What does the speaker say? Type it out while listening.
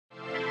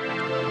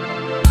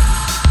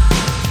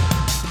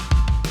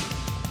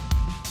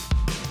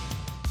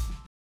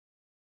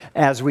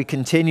as we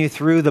continue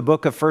through the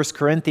book of 1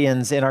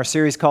 Corinthians in our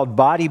series called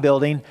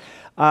Bodybuilding,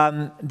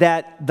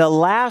 that the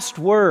last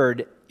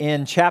word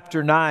in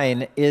chapter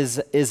 9 is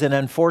an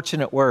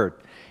unfortunate word.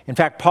 In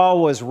fact,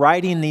 Paul was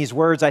writing these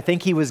words. I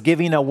think he was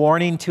giving a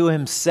warning to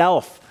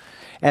himself,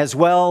 as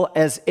well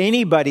as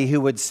anybody who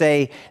would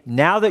say,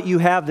 now that you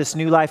have this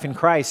new life in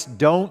Christ,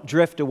 don't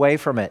drift away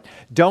from it.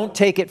 Don't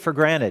take it for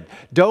granted.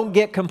 Don't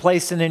get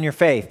complacent in your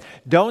faith.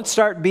 Don't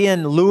start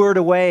being lured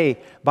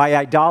away by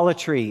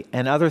idolatry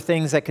and other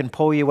things that can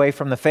pull you away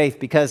from the faith,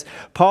 because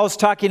Paul's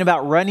talking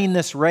about running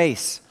this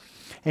race.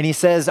 And he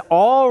says,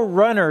 all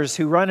runners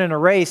who run in a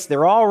race,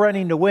 they're all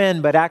running to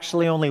win, but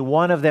actually only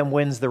one of them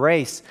wins the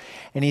race.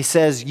 And he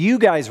says, you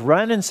guys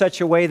run in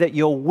such a way that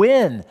you'll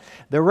win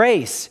the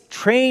race.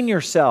 Train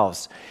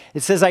yourselves.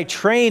 It says, I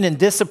train and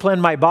discipline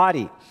my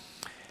body.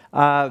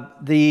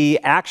 The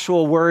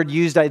actual word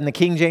used in the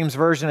King James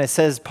Version,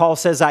 Paul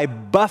says, I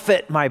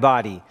buffet my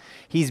body.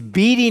 He's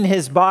beating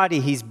his body.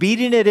 He's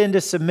beating it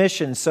into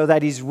submission so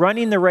that he's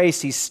running the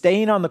race. He's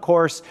staying on the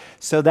course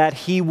so that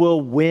he will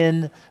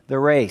win the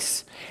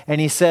race. And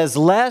he says,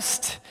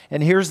 lest,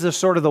 and here's the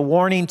sort of the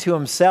warning to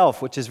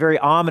himself, which is very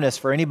ominous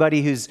for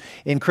anybody who's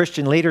in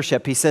Christian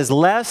leadership. He says,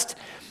 lest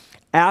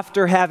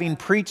after having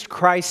preached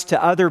Christ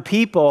to other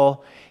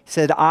people, he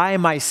said, I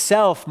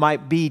myself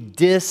might be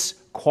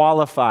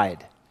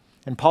disqualified.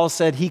 And Paul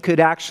said he could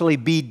actually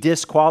be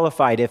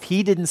disqualified if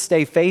he didn't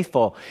stay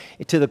faithful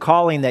to the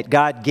calling that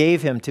God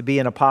gave him to be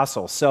an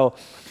apostle. So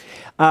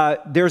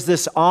there's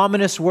this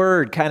ominous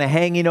word kind of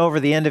hanging over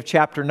the end of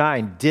chapter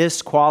 9,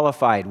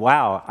 disqualified.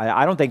 Wow,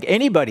 I don't think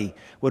anybody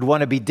would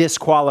want to be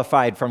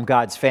disqualified from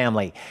God's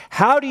family.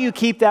 How do you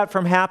keep that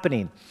from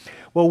happening?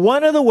 Well,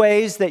 one of the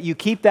ways that you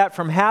keep that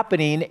from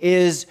happening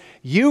is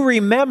you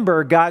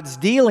remember God's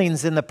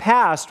dealings in the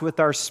past with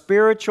our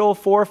spiritual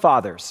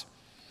forefathers.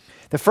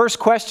 The first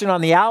question on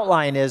the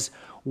outline is,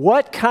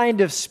 what kind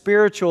of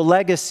spiritual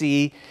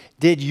legacy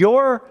did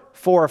your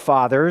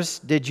forefathers,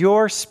 did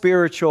your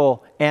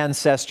spiritual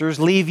ancestors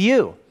leave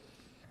you?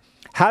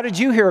 How did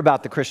you hear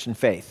about the Christian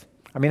faith?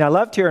 I mean, I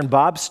loved hearing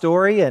Bob's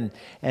story and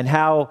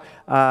how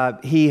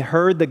he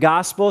heard the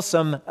gospel.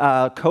 Some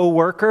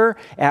co-worker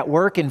at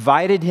work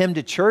invited him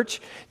to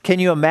church. Can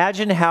you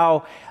imagine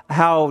how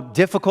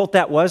difficult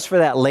that was for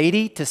that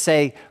lady to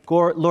say,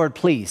 Lord,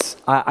 please,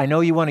 I know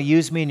you want to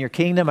use me in your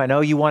kingdom. I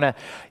know you want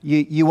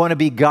to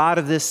be God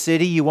of this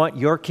city. You want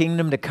your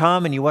kingdom to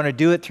come and you want to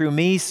do it through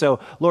me. So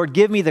Lord,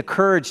 give me the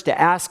courage to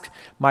ask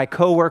my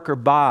coworker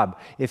Bob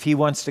if he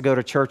wants to go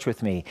to church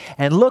with me.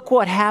 And look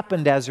what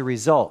happened as a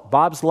result.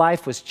 Bob's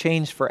life was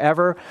changed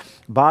forever.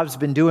 Bob's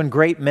been doing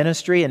great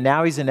ministry and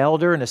now he's an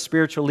elder and a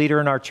spiritual leader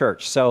in our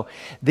church. So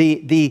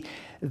the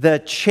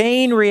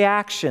chain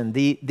reaction,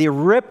 the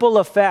ripple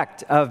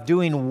effect of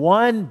doing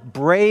one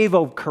brave,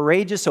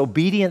 courageous,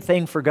 obedient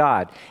thing for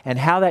God and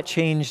how that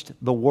changed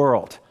the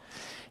world.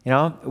 You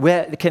know,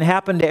 it can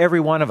happen to every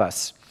one of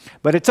us.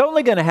 But it's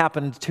only going to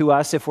happen to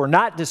us if we're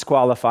not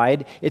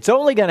disqualified. It's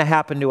only going to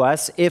happen to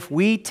us if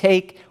we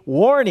take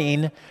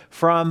warning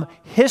from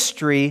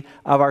history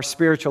of our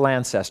spiritual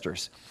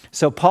ancestors.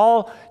 So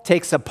Paul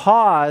takes a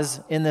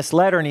pause in this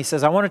letter and he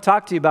says, I want to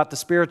talk to you about the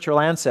spiritual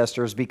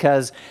ancestors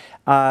because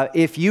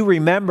if you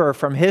remember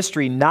from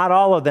history, not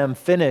all of them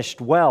finished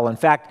well. In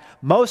fact,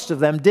 most of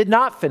them did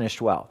not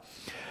finish well.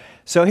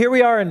 So here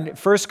we are in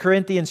 1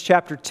 Corinthians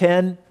chapter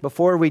 10.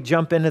 Before we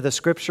jump into the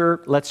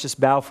scripture, let's just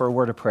bow for a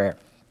word of prayer.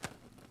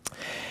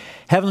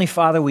 Heavenly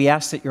Father, we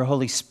ask that your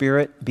Holy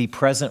Spirit be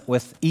present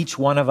with each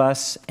one of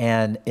us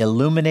and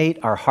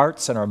illuminate our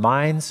hearts and our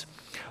minds.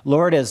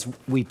 Lord, as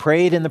we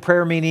prayed in the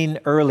prayer meeting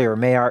earlier,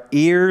 may our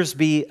ears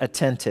be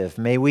attentive.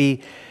 May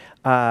we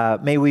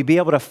be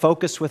able to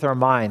focus with our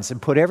minds and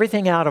put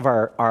everything out of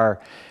our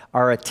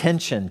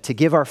attention to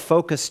give our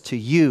focus to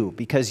you,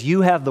 because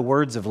you have the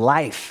words of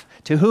life.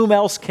 To whom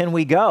else can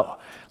we go?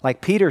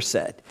 Like Peter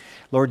said,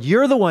 Lord,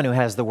 you're the one who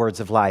has the words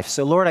of life.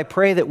 So Lord, I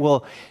pray that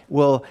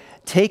we'll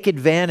take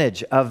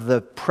advantage of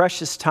the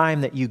precious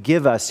time that you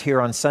give us here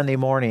on Sunday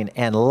morning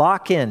and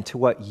lock into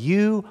what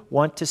you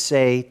want to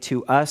say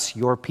to us,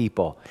 your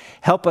people.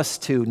 Help us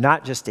to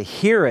not just to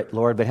hear it,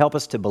 Lord, but help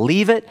us to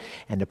believe it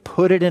and to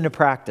put it into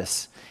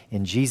practice.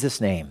 In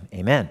Jesus' name,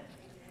 amen.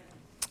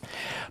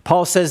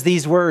 Paul says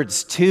these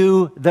words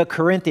to the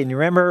Corinthians. You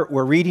remember,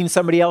 we're reading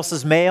somebody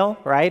else's mail,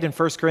 right? In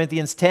 1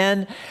 Corinthians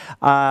 10,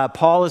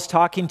 Paul is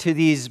talking to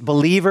these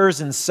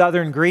believers in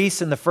southern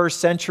Greece in the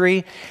first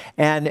century.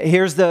 And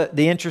here's the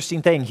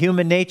interesting thing.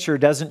 Human nature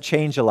doesn't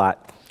change a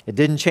lot. It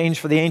didn't change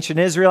for the ancient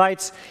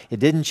Israelites. It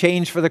didn't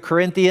change for the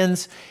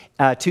Corinthians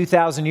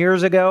 2,000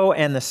 years ago.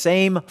 And the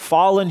same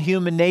fallen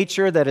human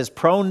nature that is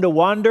prone to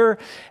wander,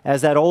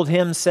 as that old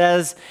hymn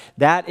says,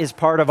 that is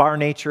part of our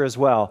nature as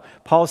well.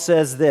 Paul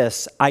says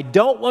this, I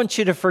don't want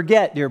you to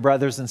forget, dear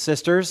brothers and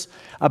sisters,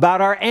 about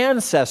our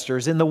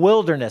ancestors in the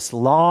wilderness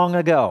long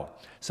ago.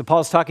 So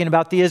Paul's talking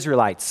about the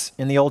Israelites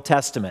in the Old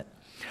Testament.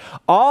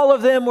 All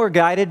of them were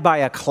guided by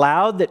a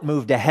cloud that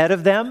moved ahead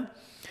of them.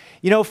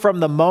 You know, from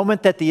the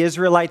moment that the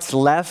Israelites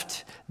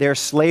left their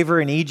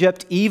slavery in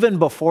Egypt, even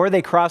before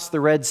they crossed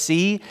the Red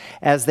Sea,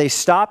 as they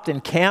stopped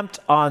and camped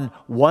on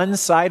one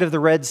side of the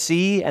Red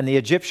Sea and the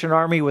Egyptian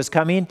army was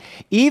coming,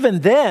 even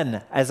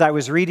then, as I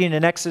was reading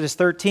in Exodus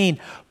 13,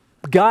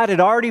 God had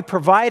already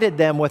provided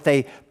them with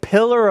a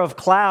pillar of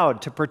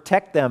cloud to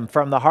protect them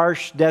from the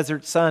harsh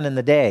desert sun in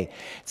the day.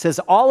 It says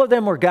all of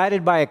them were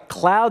guided by a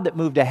cloud that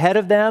moved ahead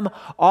of them.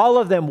 All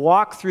of them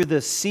walked through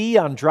the sea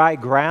on dry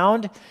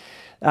ground.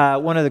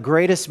 One of the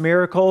greatest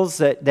miracles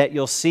that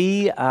you'll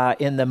see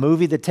in the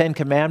movie The Ten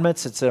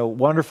Commandments. It's a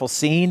wonderful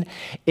scene.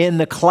 In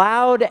the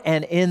cloud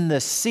and in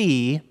the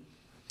sea,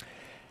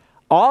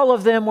 all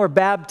of them were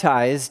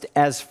baptized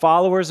as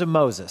followers of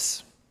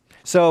Moses.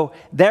 So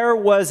there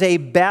was a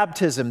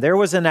baptism, there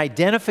was an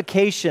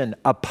identification,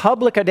 a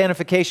public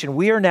identification.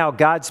 We are now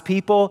God's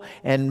people,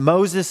 and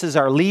Moses is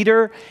our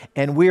leader,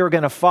 and we are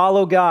going to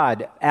follow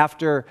God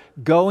after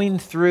going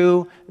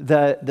through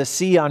the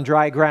sea on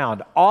dry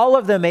ground. All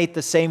of them ate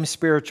the same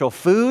spiritual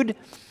food,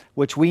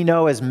 which we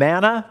know as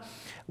manna,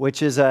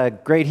 which is a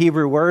great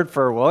Hebrew word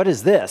for what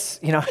is this?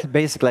 You know,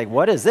 basically, like,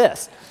 what is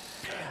this?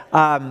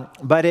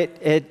 But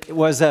it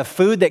was a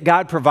food that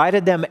God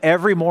provided them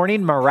every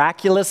morning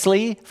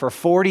miraculously for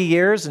 40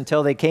 years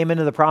until they came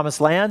into the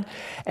promised land.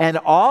 And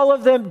all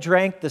of them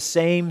drank the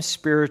same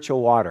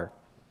spiritual water.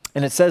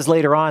 And it says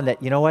later on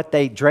that, you know what,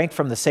 they drank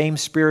from the same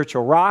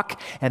spiritual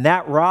rock, and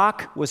that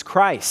rock was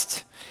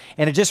Christ.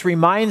 And it just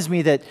reminds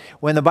me that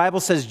when the Bible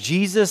says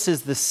Jesus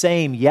is the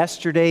same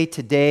yesterday,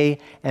 today,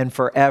 and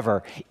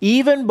forever,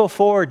 even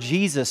before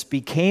Jesus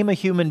became a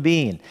human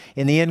being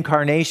in the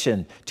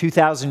incarnation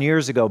 2,000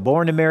 years ago,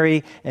 born to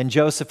Mary and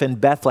Joseph in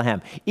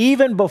Bethlehem,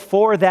 even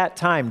before that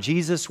time,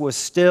 Jesus was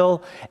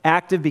still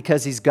active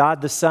because he's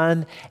God the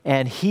Son,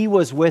 and he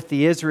was with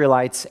the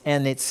Israelites.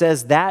 And it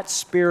says that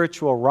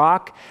spiritual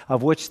rock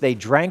of which they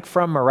drank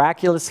from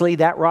miraculously,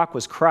 that rock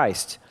was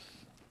Christ.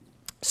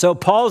 So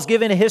Paul's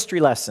giving a history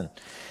lesson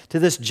to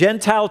this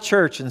Gentile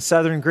church in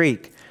southern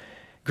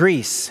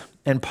Greece.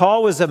 And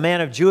Paul was a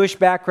man of Jewish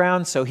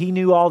background, so he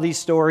knew all these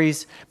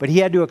stories, but he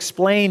had to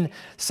explain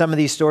some of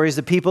these stories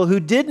to people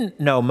who didn't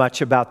know much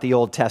about the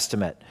Old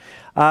Testament.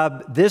 He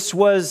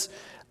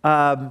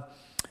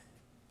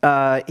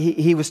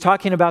was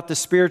talking about the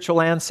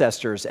spiritual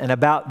ancestors and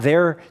about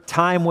their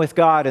time with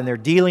God and their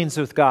dealings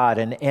with God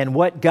and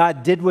what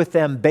God did with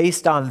them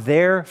based on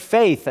their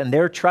faith and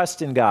their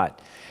trust in God.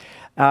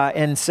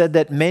 And said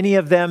that many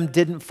of them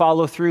didn't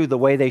follow through the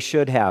way they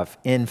should have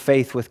in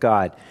faith with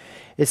God.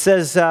 It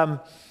says,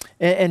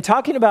 and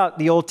talking about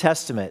the Old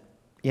Testament,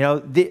 you know,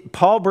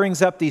 Paul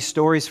brings up these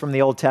stories from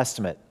the Old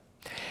Testament.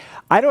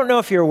 I don't know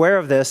if you're aware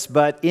of this,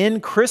 but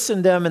in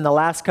Christendom in the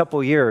last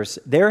couple of years,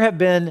 there have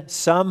been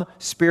some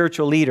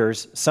spiritual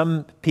leaders.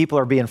 Some people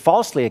are being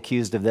falsely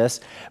accused of this,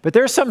 but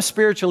there's some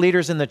spiritual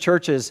leaders in the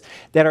churches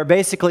that are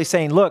basically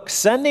saying, look,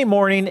 Sunday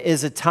morning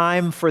is a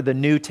time for the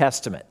New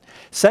Testament.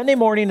 Sunday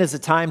morning is a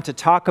time to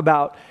talk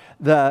about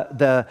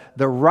the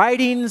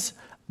writings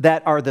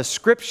that are the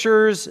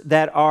scriptures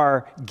that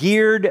are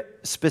geared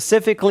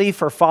specifically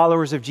for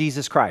followers of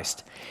Jesus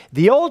Christ.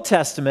 The Old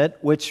Testament,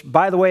 which,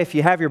 by the way, if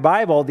you have your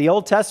Bible, the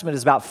Old Testament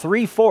is about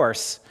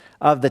 3/4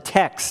 of the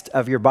text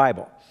of your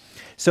Bible.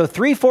 So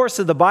 3/4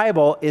 of the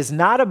Bible is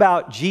not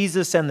about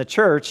Jesus and the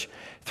church.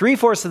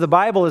 3/4 of the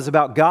Bible is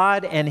about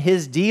God and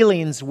his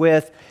dealings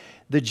with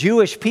the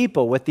Jewish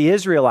people, with the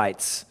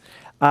Israelites,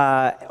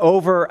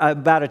 over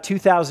about a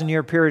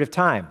 2,000-year period of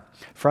time,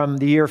 from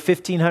the year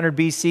 1500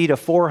 BC to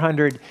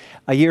 400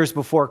 years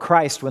before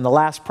Christ, when the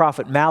last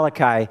prophet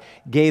Malachi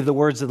gave the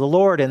words of the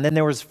Lord. And then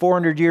there was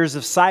 400 years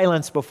of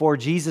silence before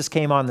Jesus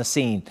came on the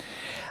scene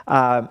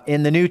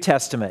in the New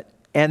Testament.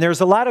 And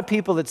there's a lot of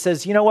people that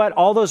says, you know what,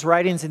 all those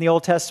writings in the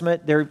Old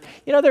Testament, they're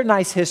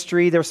nice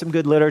history, there's some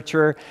good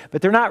literature,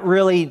 but they're not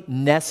really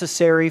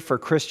necessary for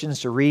Christians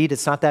to read.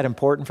 It's not that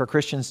important for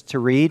Christians to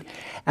read.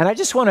 And I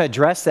just want to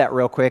address that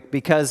real quick,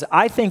 because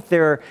I think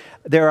there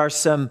are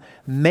some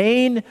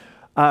main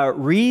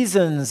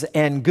reasons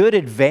and good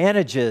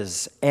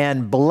advantages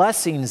and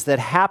blessings that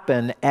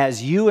happen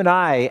as you and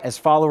I, as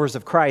followers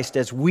of Christ,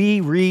 as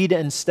we read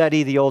and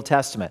study the Old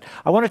Testament.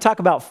 I want to talk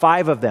about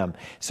 5 of them.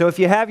 So if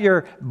you have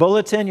your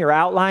bulletin, your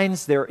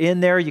outlines, they're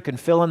in there. You can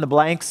fill in the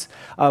blanks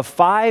of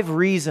 5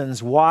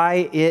 reasons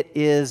why it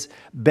is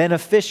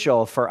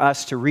beneficial for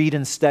us to read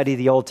and study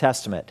the Old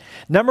Testament.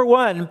 Number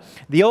 1,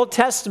 the Old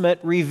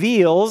Testament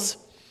reveals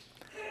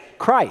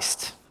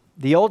Christ.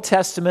 The Old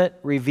Testament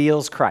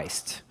reveals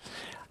Christ.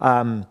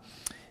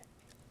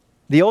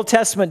 The Old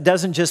Testament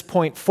doesn't just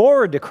point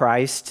forward to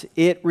Christ,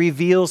 it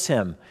reveals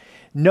him.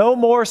 No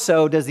more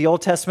so does the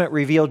Old Testament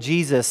reveal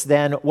Jesus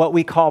than what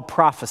we call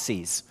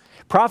prophecies.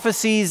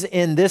 Prophecies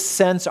in this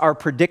sense are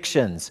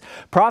predictions.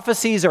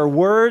 Prophecies are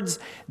words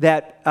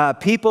that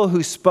people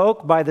who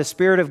spoke by the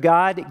Spirit of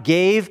God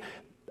gave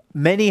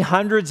many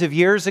hundreds of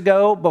years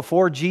ago,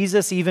 before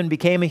Jesus even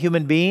became a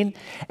human being,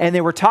 and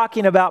they were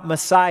talking about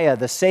Messiah,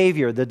 the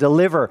Savior, the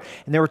deliverer,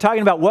 and they were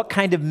talking about what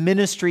kind of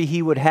ministry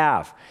he would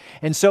have.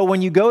 And so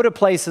when you go to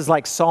places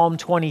like Psalm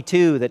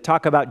 22 that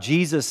talk about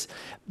Jesus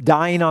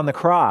dying on the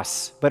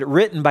cross, but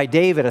written by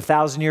David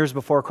 1,000 years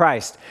before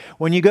Christ,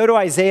 when you go to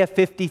Isaiah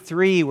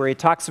 53 where he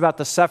talks about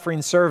the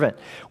suffering servant,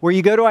 where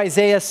you go to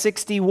Isaiah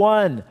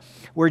 61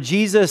 where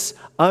Jesus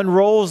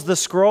unrolls the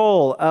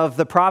scroll of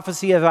the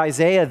prophecy of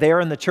Isaiah there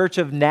in the church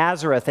of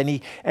Nazareth,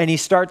 and he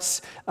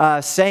starts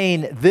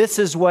saying, this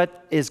is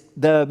what is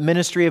the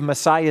ministry of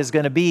Messiah is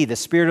going to be. The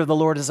Spirit of the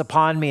Lord is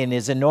upon me and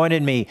has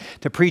anointed me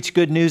to preach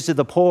good news to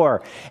the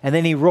poor. And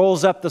then he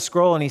rolls up the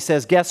scroll and he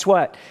says, guess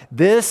what?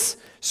 This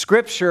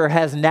scripture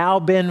has now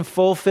been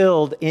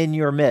fulfilled in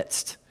your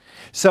midst.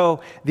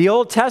 So the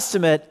Old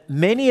Testament,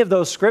 many of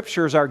those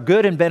scriptures are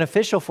good and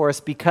beneficial for us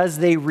because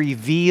they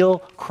reveal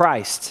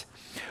Christ.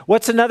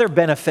 What's another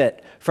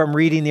benefit from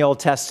reading the Old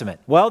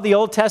Testament? Well, the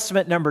Old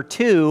Testament, number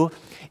 2,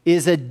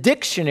 is a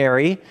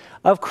dictionary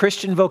of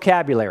Christian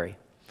vocabulary.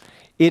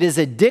 It is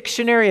a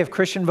dictionary of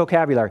Christian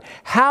vocabulary.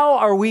 How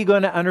are we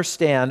going to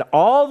understand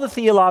all the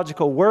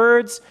theological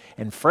words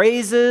and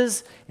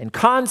phrases and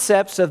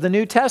concepts of the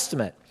New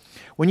Testament?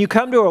 When you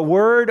come to a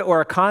word or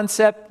a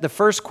concept, the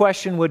first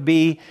question would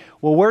be,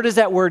 well, where does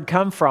that word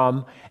come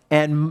from?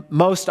 And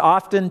most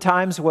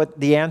oftentimes what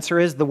the answer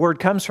is, the word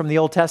comes from the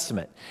Old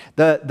Testament.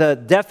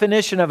 The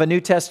definition of a New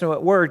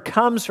Testament word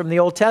comes from the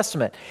Old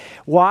Testament.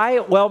 Why?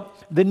 Well,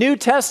 the New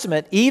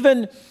Testament,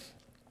 even,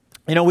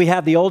 we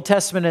have the Old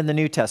Testament and the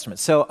New Testament.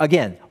 So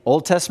again,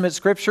 Old Testament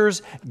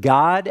scriptures,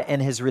 God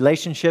and his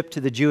relationship to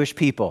the Jewish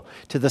people,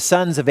 to the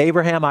sons of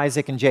Abraham,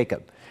 Isaac, and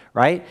Jacob,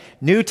 right?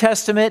 New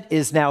Testament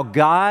is now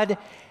God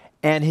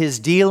and his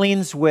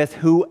dealings with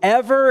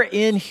whoever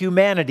in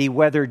humanity,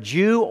 whether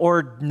Jew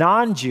or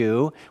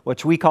non-Jew,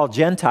 which we call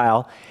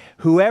Gentile,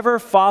 whoever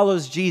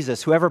follows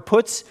Jesus, whoever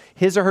puts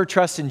his or her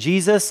trust in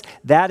Jesus,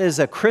 that is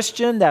a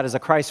Christian, that is a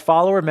Christ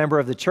follower, member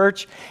of the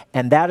church,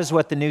 and that is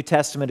what the New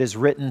Testament is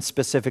written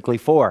specifically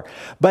for.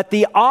 But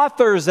the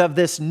authors of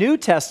this New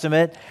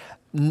Testament,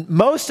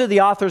 most of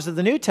the authors of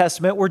the New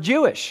Testament were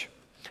Jewish.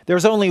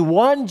 There's only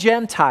one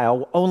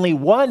Gentile, only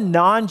one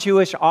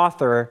non-Jewish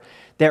author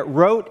that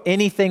wrote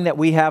anything that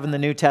we have in the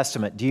New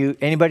Testament.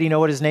 Anybody know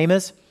what his name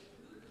is?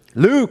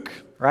 Luke,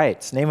 right?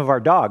 It's the name of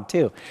our dog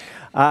too,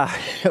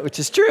 which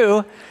is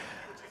true.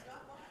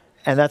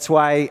 And that's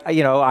why,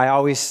 I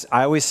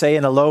always say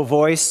in a low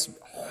voice,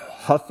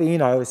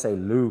 huffing, I always say,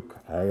 Luke,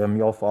 I am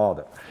your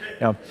father.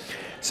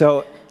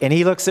 So, and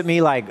he looks at me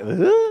like,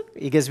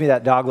 he gives me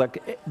that dog look.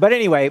 But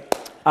anyway,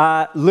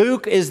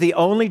 Luke is the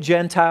only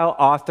Gentile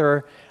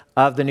author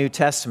of the New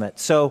Testament.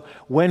 So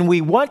when we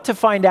want to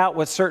find out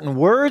what certain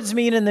words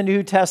mean in the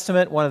New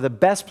Testament, one of the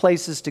best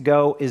places to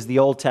go is the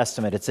Old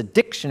Testament. It's a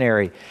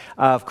dictionary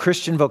of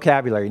Christian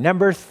vocabulary.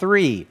 Number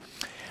 3,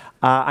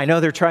 I know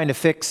they're trying to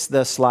fix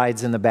the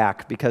slides in the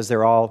back because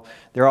they're all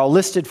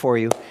listed for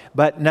you,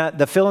 but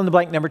the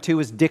fill-in-the-blank number 2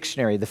 is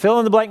dictionary. The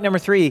fill-in-the-blank number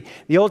 3,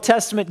 the Old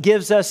Testament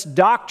gives us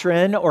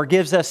doctrine or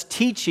gives us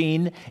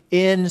teaching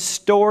in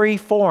story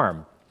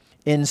form.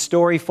 In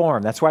story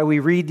form. That's why we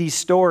read these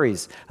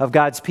stories of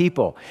God's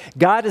people.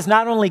 God has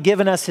not only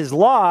given us his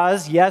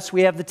laws, yes,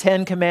 we have the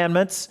 10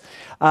 commandments,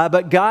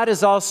 but God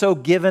has also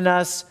given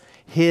us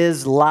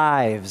his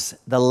lives,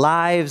 the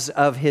lives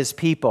of his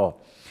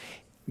people.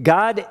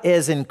 God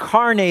has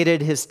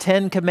incarnated his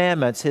 10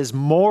 commandments, his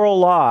moral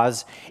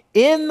laws,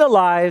 in the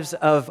lives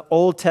of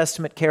Old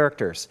Testament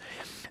characters.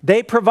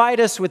 They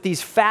provide us with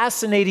these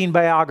fascinating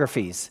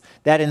biographies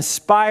that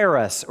inspire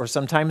us, or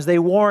sometimes they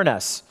warn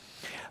us.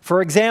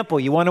 For example,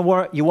 you want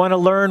to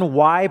learn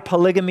why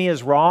polygamy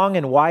is wrong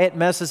and why it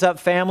messes up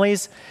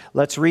families?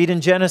 Let's read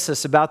in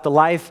Genesis about the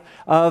life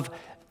of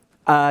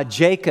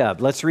Jacob.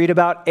 Let's read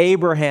about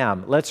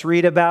Abraham. Let's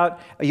read about,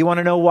 you want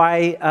to know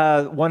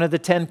why one of the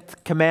 10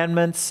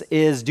 commandments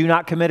is do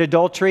not commit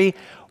adultery?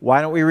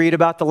 Why don't we read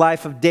about the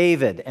life of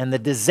David and the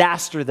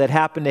disaster that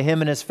happened to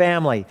him and his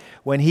family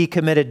when he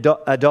committed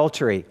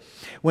adultery?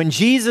 When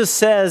Jesus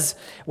says,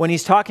 when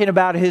he's talking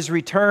about his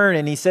return,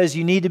 and he says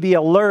you need to be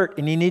alert,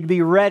 and you need to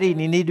be ready, and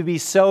you need to be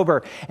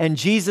sober, and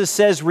Jesus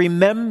says,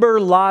 remember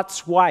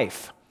Lot's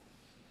wife.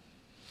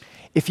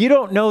 If you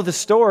don't know the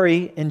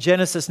story in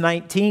Genesis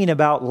 19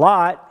 about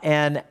Lot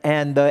and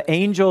the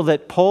angel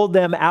that pulled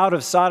them out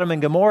of Sodom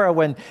and Gomorrah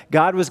when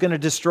God was going to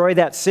destroy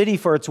that city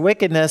for its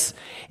wickedness,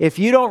 if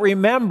you don't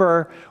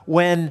remember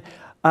when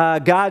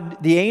God,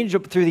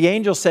 through the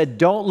angel said,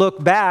 don't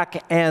look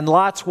back, and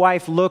Lot's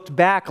wife looked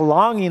back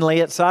longingly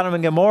at Sodom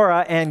and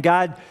Gomorrah, and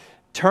God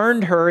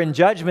turned her in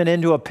judgment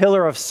into a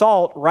pillar of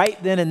salt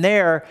right then and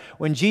there.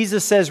 When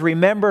Jesus says,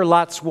 remember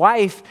Lot's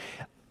wife,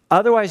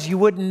 otherwise you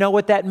wouldn't know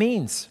what that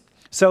means.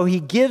 So he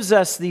gives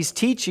us these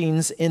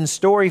teachings in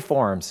story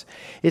forms.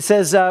 It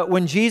says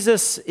when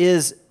Jesus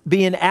is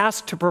being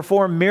asked to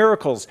perform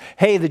miracles,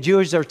 hey, the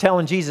Jews are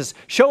telling Jesus,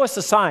 show us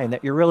a sign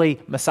that you're really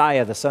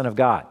Messiah, the Son of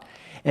God.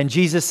 And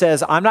Jesus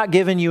says, I'm not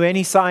giving you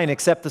any sign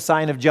except the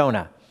sign of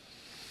Jonah.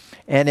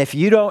 And if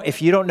you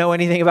don't know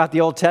anything about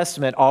the Old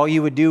Testament, all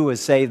you would do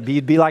is say,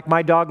 you'd be like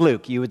my dog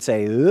Luke. You would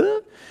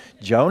say,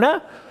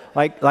 Jonah?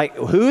 Like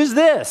who is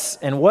this?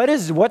 And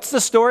what's the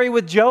story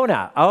with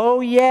Jonah? Oh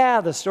yeah,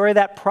 the story of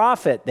that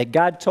prophet that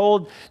God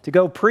told to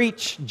go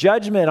preach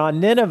judgment on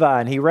Nineveh,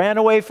 and he ran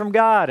away from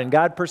God, and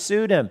God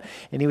pursued him,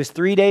 and he was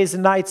 3 days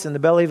and nights in the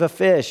belly of a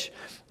fish.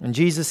 And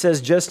Jesus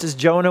says, just as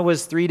Jonah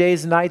was 3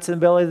 days and nights in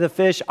the belly of the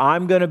fish,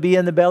 I'm going to be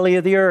in the belly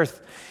of the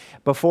earth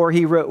before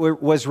he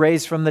was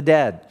raised from the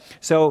dead.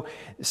 So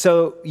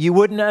you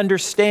wouldn't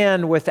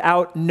understand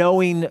without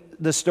knowing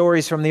the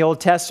stories from the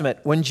Old Testament.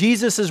 When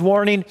Jesus is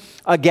warning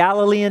a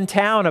Galilean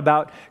town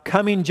about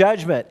coming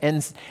judgment,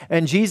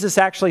 and Jesus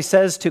actually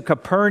says to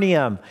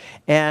Capernaum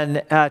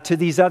and to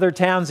these other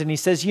towns, and he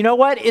says, you know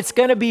what? It's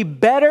going to be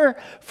better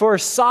for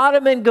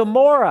Sodom and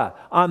Gomorrah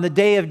on the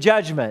day of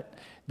judgment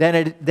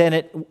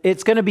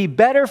it's going to be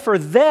better for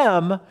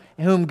them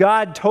whom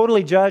God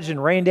totally judged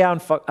and rained down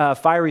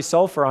fiery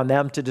sulfur on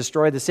them to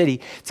destroy the city.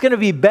 It's going to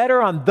be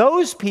better on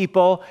those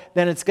people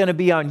than it's going to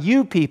be on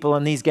you people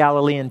in these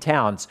Galilean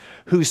towns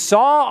who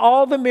saw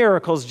all the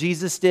miracles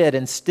Jesus did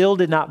and still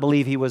did not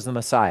believe he was the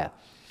Messiah.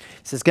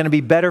 So it's going to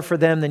be better for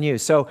them than you.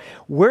 So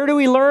where do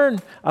we learn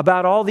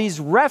about all these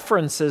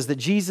references that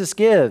Jesus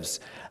gives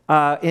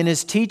in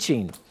his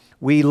teaching?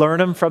 We learn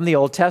them from the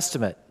Old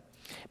Testament.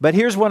 But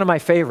here's one of my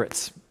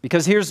favorites,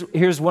 because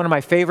here's one of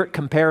my favorite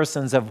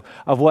comparisons of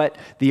what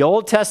the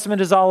Old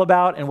Testament is all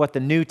about and what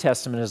the New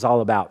Testament is all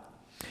about.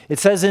 It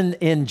says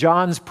in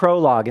John's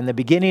prologue, in the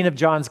beginning of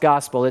John's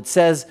gospel, it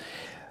says,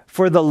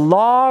 for the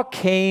law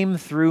came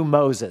through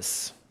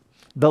Moses.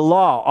 The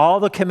law, all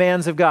the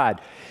commands of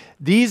God.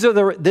 This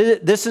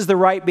is the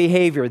right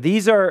behavior.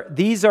 These are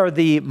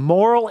the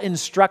moral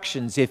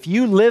instructions. If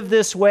you live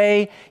this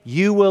way,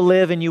 you will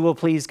live and you will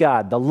please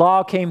God. The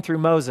law came through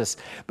Moses.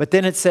 But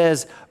then it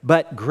says,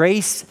 but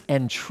grace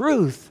and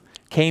truth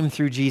came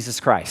through Jesus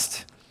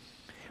Christ.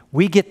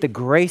 We get the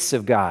grace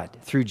of God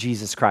through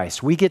Jesus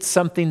Christ. We get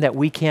something that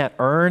we can't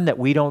earn, that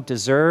we don't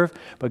deserve,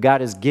 but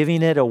God is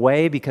giving it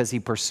away because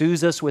he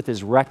pursues us with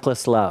his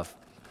reckless love.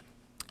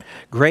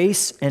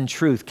 Grace and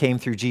truth came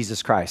through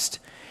Jesus Christ.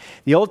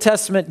 The Old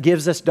Testament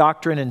gives us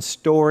doctrine in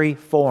story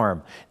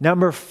form.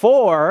 Number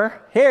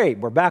 4, Harry,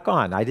 we're back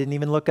on. I didn't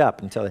even look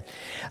up until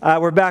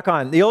we're back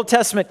on. The Old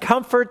Testament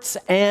comforts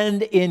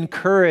and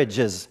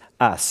encourages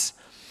us.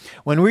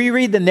 When we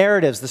read the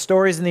narratives, the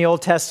stories in the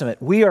Old Testament,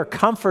 we are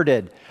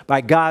comforted by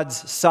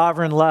God's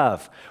sovereign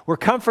love. We're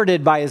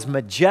comforted by his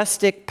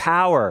majestic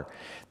power,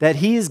 that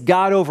he is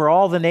God over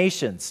all the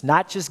nations,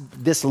 not just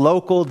this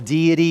local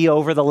deity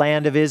over the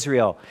land of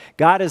Israel.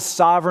 God is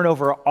sovereign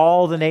over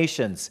all the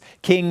nations.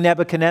 King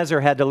Nebuchadnezzar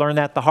had to learn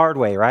that the hard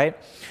way, right?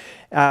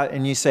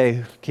 And you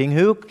say, King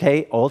who?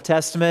 Okay, Old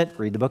Testament,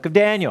 read the book of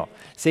Daniel.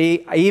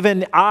 See,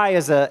 even I,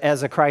 as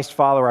a Christ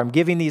follower, I'm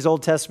giving these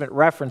Old Testament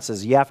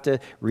references. You have to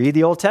read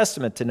the Old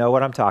Testament to know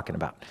what I'm talking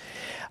about.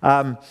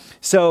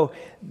 So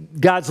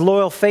God's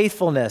loyal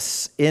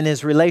faithfulness in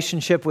his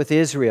relationship with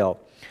Israel.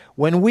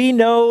 When we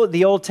know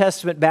the Old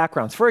Testament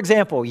backgrounds, for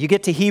example, you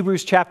get to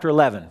Hebrews chapter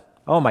 11.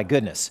 Oh my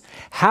goodness.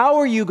 How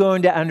are you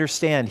going to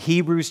understand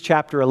Hebrews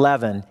chapter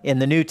 11 in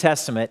the New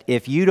Testament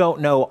if you don't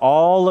know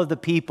all of the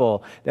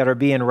people that are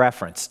being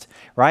referenced,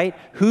 right?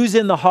 Who's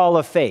in the hall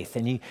of faith?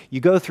 And you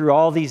go through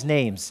all these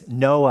names,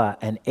 Noah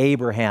and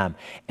Abraham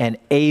and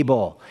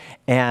Abel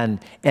and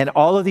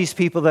all of these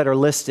people that are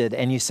listed,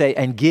 and you say,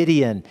 and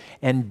Gideon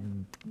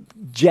and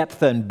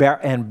Jephthah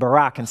and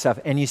Barak and stuff.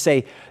 And you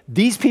say,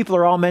 these people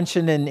are all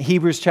mentioned in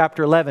Hebrews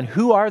chapter 11.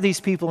 Who are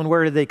these people and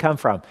where did they come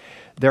from?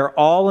 They're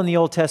all in the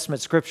Old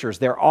Testament scriptures.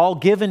 They're all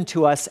given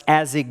to us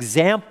as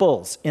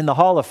examples. In the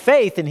Hall of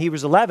Faith in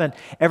Hebrews 11,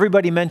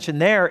 everybody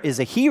mentioned there is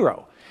a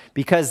hero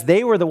because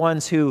they were the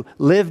ones who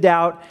lived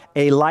out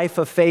a life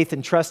of faith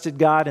and trusted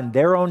God in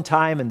their own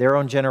time and their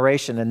own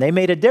generation. And they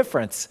made a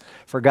difference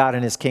for God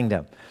and his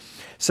kingdom.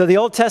 So the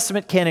Old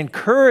Testament can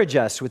encourage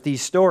us with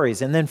these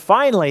stories. And then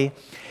finally,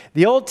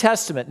 the Old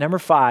Testament, number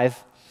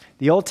 5,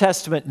 the Old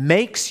Testament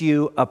makes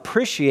you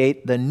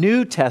appreciate the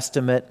New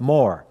Testament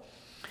more.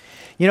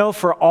 You know,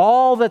 for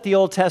all that the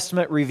Old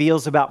Testament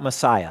reveals about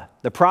Messiah,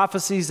 the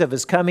prophecies of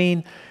his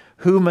coming,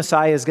 who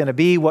Messiah is going to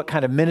be, what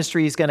kind of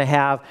ministry he's going to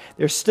have,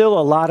 there's still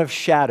a lot of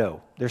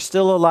shadow. There's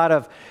still a lot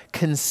of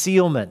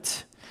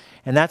concealment.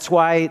 And that's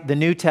why the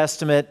New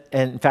Testament,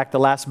 and in fact, the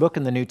last book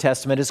in the New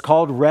Testament is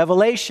called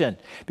Revelation,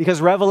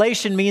 because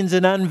Revelation means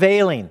an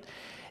unveiling.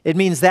 It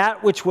means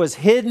that which was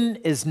hidden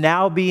is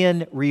now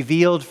being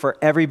revealed for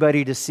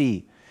everybody to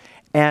see.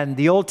 And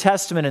the Old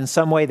Testament, in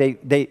some way,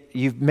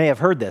 you may have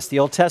heard this. The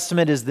Old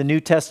Testament is the New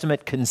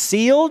Testament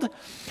concealed,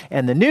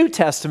 and the New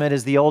Testament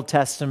is the Old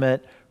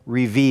Testament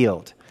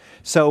revealed.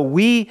 So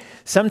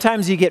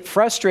sometimes you get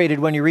frustrated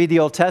when you read the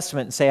Old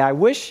Testament and say, I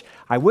wish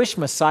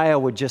Messiah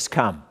would just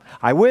come.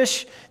 I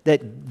wish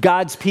that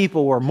God's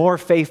people were more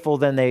faithful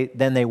than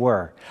they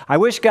were. I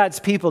wish God's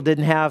people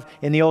didn't have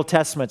in the Old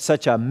Testament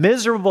such a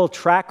miserable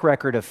track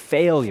record of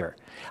failure.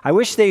 I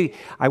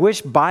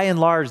wish by and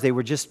large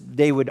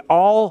they would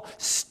all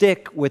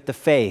stick with the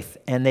faith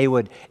and they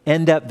would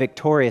end up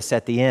victorious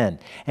at the end.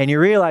 And you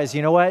realize,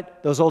 you know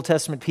what? Those Old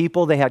Testament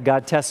people, they had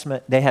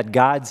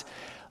God's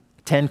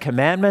 10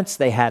 commandments,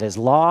 they had his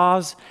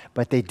laws,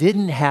 but they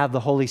didn't have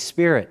the Holy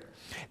Spirit.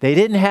 They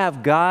didn't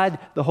have God,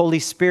 the Holy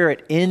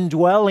Spirit,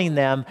 indwelling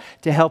them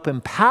to help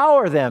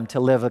empower them to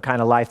live a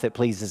kind of life that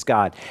pleases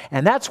God.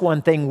 And that's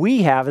one thing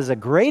we have as a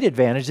great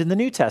advantage in the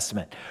New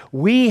Testament.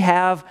 We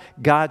have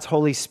God's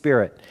Holy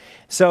Spirit.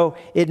 So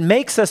it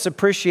makes us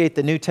appreciate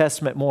the New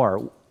Testament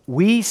more.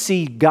 We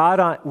see God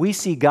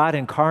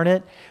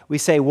incarnate. We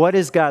say, what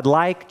is God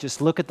like?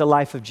 Just look at the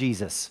life of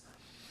Jesus.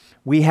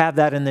 We have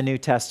that in the New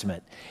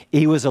Testament.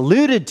 He was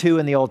alluded to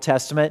in the Old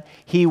Testament.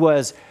 He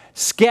was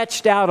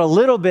sketched out a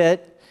little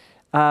bit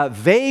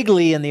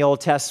vaguely in the Old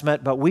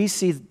Testament, but we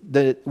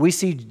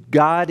see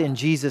God in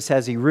Jesus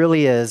as he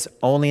really is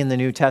only in the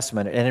New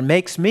Testament. And it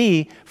makes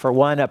me, for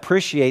one,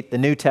 appreciate the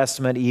New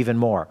Testament even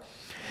more.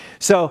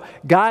 So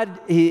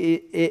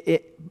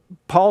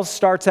Paul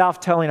starts off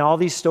telling all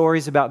these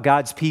stories about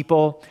God's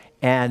people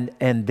and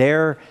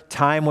their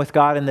time with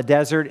God in the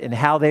desert and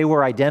how they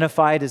were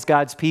identified as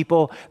God's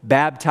people,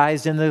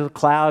 baptized in the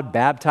cloud,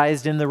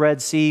 baptized in the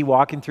Red Sea,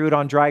 walking through it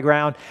on dry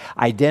ground,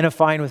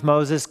 identifying with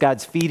Moses.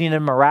 God's feeding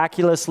them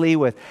miraculously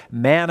with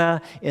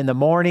manna in the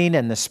morning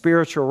and the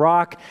spiritual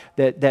rock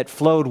that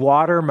flowed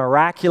water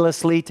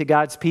miraculously to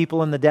God's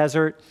people in the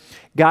desert.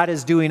 God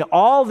is doing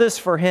all this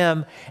for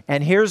him,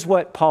 and here's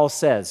what Paul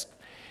says.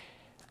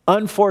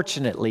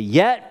 Unfortunately,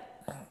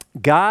 yet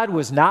God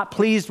was not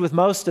pleased with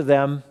most of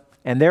them,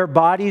 and their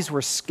bodies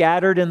were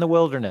scattered in the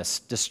wilderness,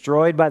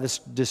 destroyed by the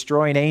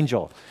destroying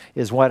angel,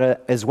 is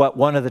what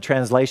one of the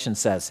translations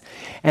says.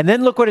 And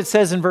then look what it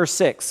says in verse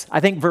 6.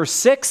 I think verse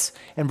 6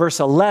 and verse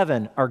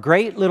 11 are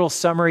great little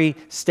summary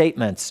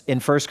statements in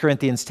 1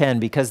 Corinthians 10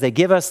 because they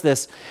give us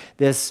this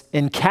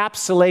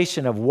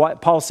encapsulation of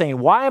what Paul's saying.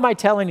 Why am I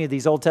telling you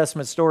these Old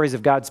Testament stories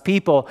of God's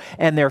people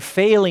and their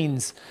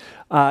failings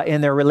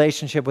in their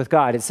relationship with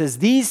God? It says,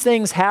 these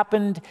things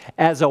happened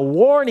as a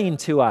warning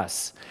to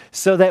us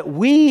so that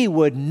we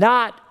would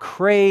not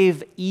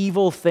crave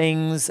evil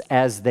things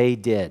as they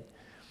did.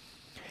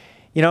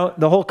 You know,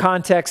 the whole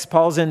context,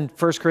 Paul's in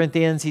 1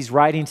 Corinthians, he's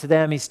writing to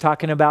them, he's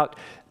talking about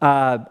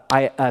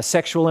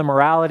sexual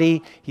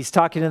immorality, he's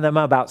talking to them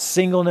about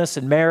singleness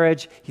and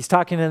marriage, he's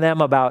talking to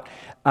them about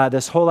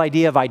this whole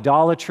idea of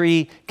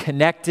idolatry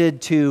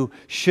connected to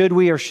should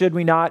we or should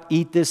we not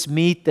eat this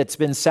meat that's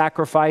been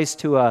sacrificed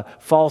to a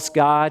false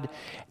god.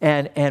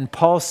 And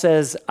Paul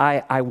says,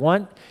 I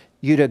want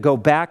you to go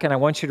back and I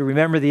want you to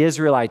remember the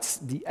Israelites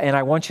and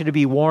I want you to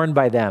be warned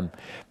by them.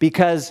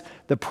 Because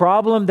the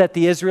problem that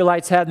the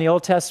Israelites had in the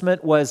Old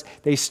Testament was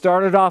they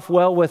started off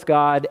well with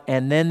God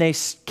and then they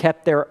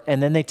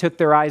took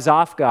their eyes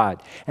off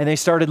God and they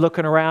started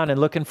looking around and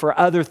looking for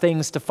other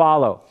things to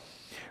follow.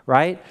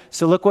 Right?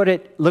 So look what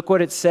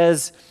it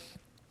says.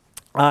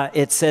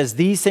 It says,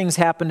 these things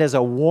happened as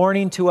a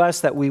warning to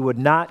us that we would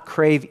not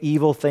crave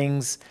evil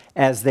things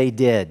as they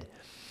did.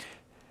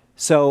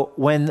 So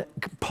when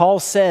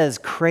Paul says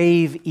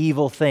crave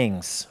evil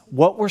things,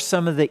 what were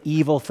some of the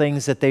evil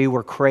things that they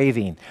were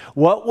craving?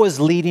 What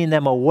was leading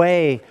them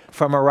away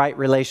from a right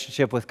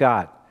relationship with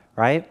God,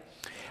 right?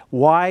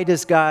 Why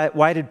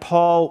did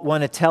Paul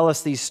want to tell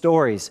us these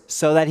stories?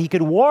 So that he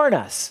could warn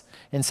us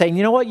and saying,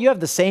 you know what, you have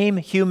the same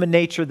human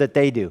nature that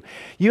they do.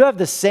 You have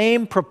the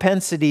same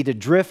propensity to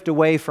drift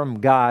away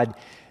from God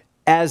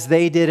as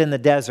they did in the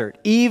desert,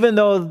 even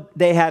though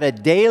they had a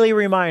daily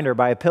reminder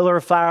by a pillar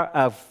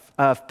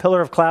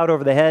of cloud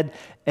over the head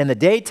in the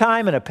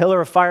daytime and a pillar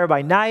of fire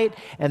by night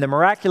and the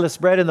miraculous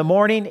bread in the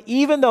morning.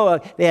 Even though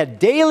they had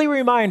daily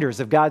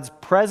reminders of God's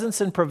presence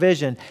and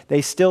provision,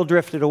 they still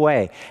drifted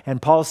away. And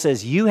Paul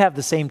says, you have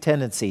the same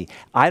tendency.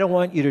 I don't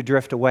want you to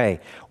drift away.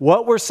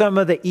 What were some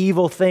of the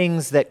evil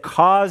things that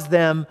caused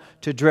them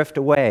to drift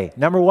away?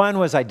 Number one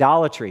was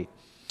idolatry.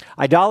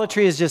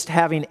 Idolatry is just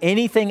having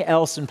anything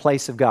else in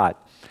place of God,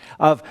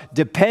 of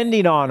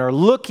depending on or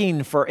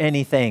looking for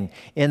anything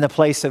in the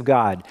place of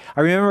God.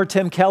 I remember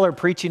Tim Keller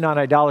preaching on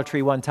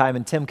idolatry one time,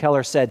 and Tim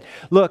Keller said,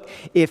 look,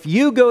 if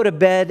you go to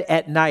bed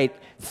at night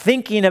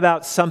thinking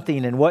about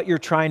something and what you're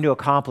trying to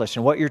accomplish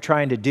and what you're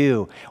trying to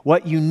do,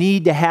 what you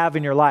need to have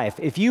in your life,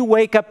 if you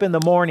wake up in the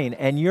morning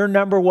and your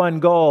number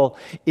one goal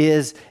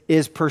is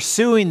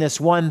pursuing this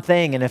one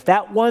thing, and if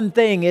that one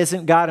thing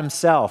isn't God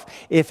himself,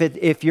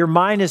 if your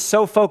mind is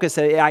so focused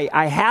that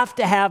I have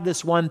to have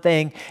this one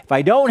thing, if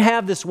I don't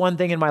have this one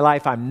thing in my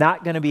life, I'm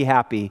not going to be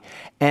happy.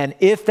 And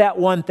if that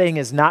one thing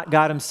is not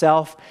God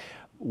himself,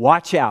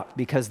 watch out,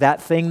 because that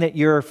thing that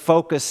you're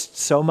focused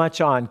so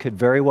much on could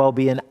very well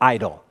be an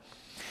idol.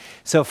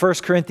 So 1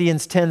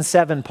 Corinthians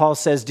 10:7, Paul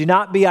says, do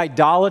not be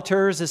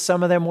idolaters as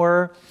some of them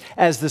were.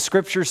 As the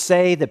scriptures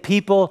say, the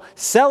people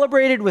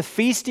celebrated with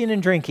feasting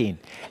and drinking,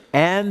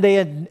 and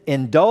they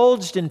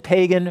indulged in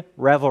pagan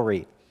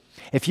revelry.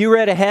 If you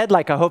read ahead,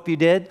 like I hope you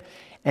did,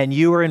 and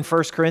you were in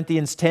 1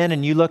 Corinthians 10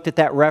 and you looked at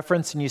that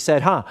reference and you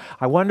said,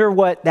 I wonder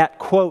what that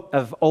quote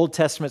of Old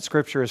Testament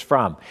scripture is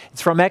from.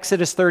 It's from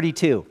Exodus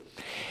 32.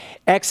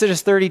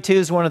 Exodus 32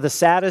 is one of the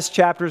saddest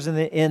chapters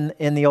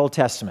in the Old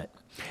Testament,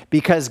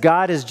 because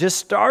God has just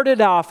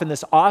started off in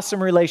this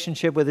awesome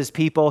relationship with his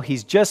people.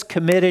 He's just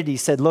committed. He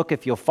said, look,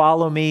 if you'll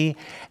follow me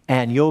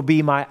and you'll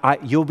be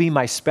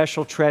my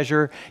special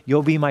treasure,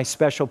 you'll be my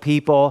special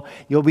people,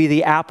 you'll be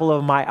the apple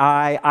of my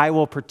eye, I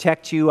will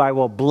protect you, I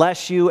will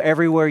bless you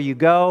everywhere you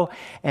go.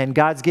 And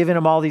God's given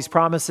them all these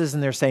promises,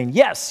 and they're saying,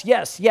 yes,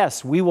 yes,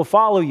 yes, we will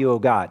follow you, O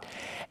God.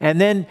 And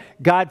then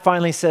God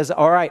finally says,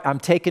 all right, I'm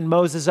taking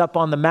Moses up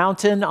on the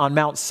mountain, on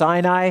Mount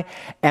Sinai,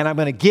 and I'm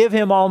going to give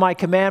him all my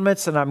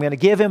commandments, and I'm going to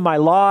give him my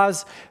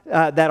laws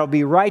that'll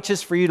be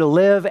righteous for you to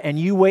live, and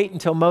you wait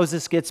until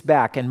Moses gets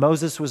back. And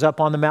Moses was up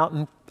on the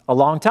mountain a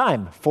long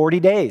time, 40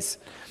 days.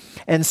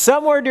 And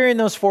somewhere during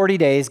those 40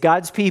 days,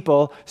 God's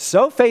people,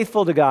 so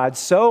faithful to God,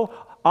 so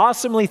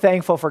awesomely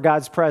thankful for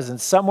God's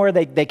presence, somewhere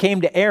they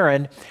came to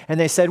Aaron and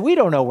they said, we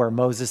don't know where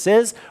Moses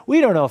is. We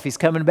don't know if he's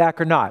coming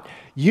back or not.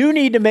 You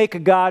need to make a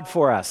God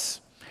for us.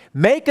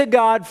 Make a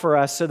God for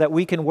us so that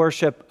we can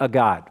worship a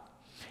God.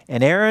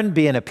 And Aaron,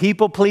 being a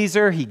people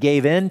pleaser, he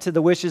gave in to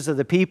the wishes of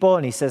the people,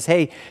 and he says,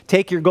 hey,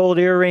 take your gold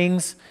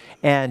earrings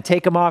and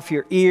take them off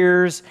your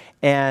ears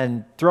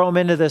and throw them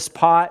into this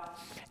pot.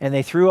 And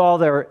they threw all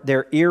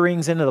their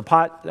earrings into the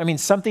pot. I mean,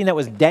 something that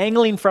was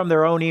dangling from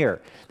their own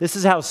ear. This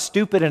is how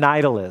stupid an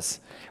idol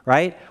is,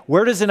 right?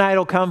 Where does an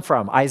idol come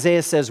from?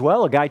 Isaiah says,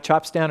 well, a guy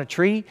chops down a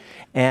tree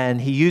and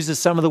he uses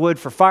some of the wood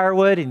for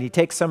firewood, and he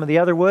takes some of the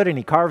other wood and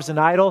he carves an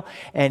idol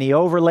and he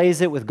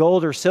overlays it with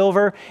gold or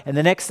silver. And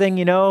the next thing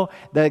you know,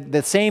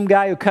 the same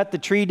guy who cut the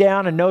tree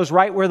down and knows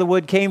right where the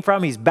wood came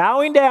from, he's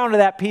bowing down to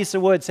that piece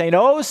of wood saying,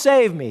 oh,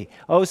 save me,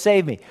 oh,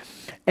 save me.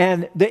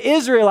 And the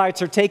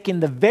Israelites are taking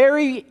the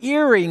very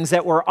earrings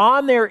that were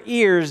on their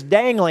ears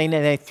dangling,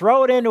 and they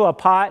throw it into a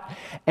pot,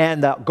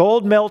 and the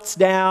gold melts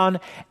down,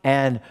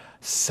 and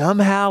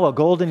somehow a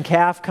golden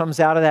calf comes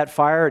out of that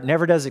fire. It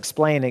never does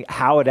explain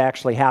how it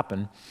actually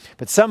happened.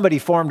 But somebody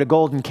formed a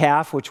golden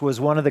calf, which was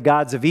one of the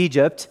gods of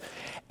Egypt.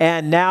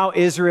 And now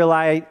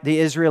the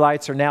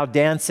Israelites are now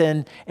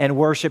dancing and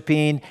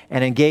worshiping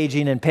and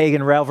engaging in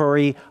pagan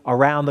revelry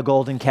around the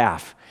golden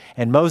calf.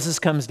 And Moses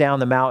comes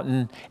down the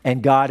mountain,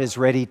 and God is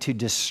ready to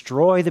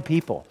destroy the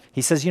people.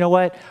 He says, you know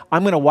what?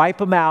 I'm going to wipe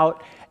them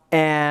out,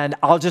 and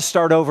I'll just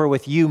start over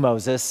with you,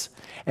 Moses.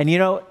 And you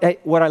know,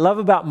 what I love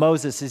about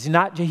Moses is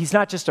he's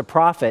not just a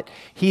prophet.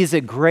 He's a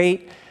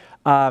great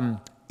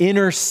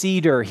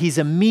interceder. He's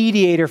a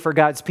mediator for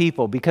God's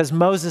people, because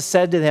Moses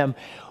said to them,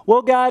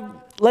 well, God,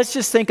 let's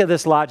just think of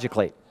this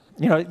logically.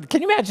 You know,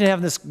 can you imagine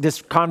having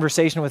this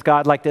conversation with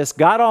God like this?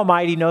 God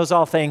Almighty knows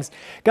all things.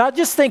 God,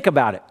 just think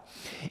about it.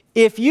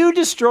 If you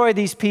destroy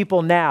these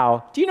people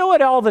now, do you know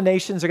what all the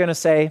nations are going to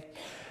say?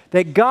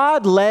 That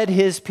God led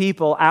his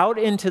people out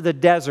into the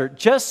desert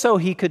just so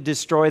he could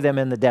destroy them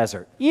in the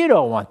desert. You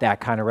don't want that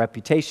kind of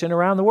reputation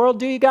around the world,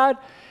 do you, God?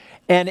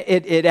 And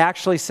it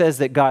actually says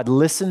that God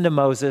listened to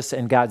Moses,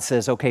 and God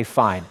says, okay,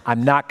 fine,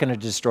 I'm not going to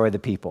destroy the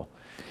people.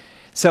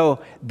 So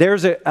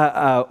there's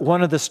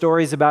one of the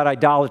stories about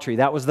idolatry.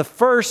 That was the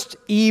first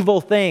evil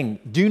thing.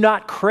 Do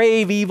not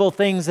crave evil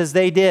things as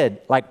they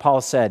did, like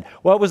Paul said.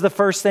 What was the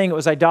first thing? It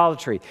was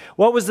idolatry.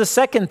 What was the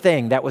second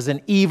thing that was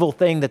an evil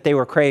thing that they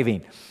were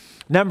craving?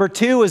 Number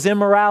 2 was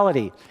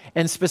immorality,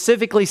 and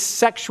specifically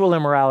sexual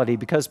immorality,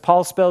 because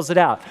Paul spells it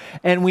out.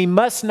 And we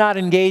must not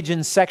engage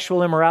in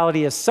sexual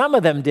immorality as some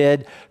of them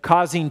did,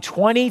 causing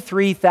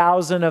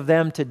 23,000 of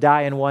them to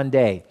die in one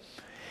day.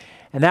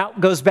 And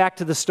that goes back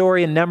to the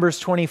story in Numbers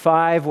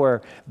 25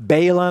 where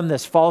Balaam,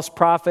 this false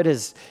prophet,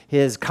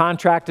 is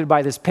contracted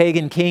by this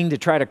pagan king to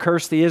try to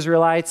curse the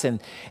Israelites,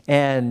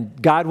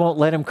 and God won't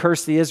let him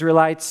curse the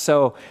Israelites.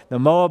 So the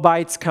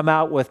Moabites come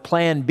out with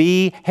plan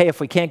B. Hey, if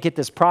we can't get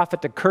this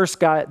prophet to curse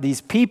these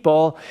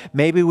people,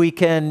 maybe we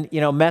can,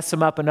 mess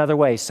them up another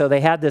way. So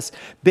they had this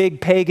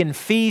big pagan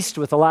feast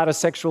with a lot of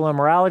sexual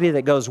immorality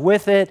that goes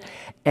with it,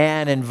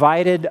 and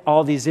invited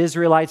all these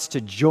Israelites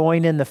to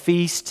join in the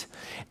feast.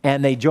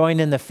 And they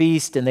joined in the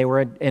feast, and they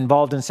were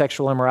involved in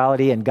sexual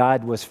immorality, and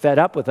God was fed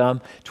up with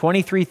them.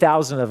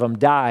 23,000 of them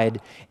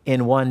died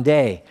in one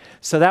day.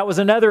 So that was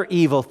another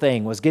evil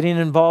thing, was getting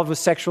involved with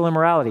sexual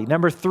immorality.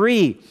 Number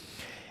 3,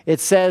 it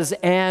says,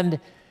 and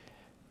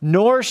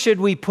nor should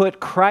we put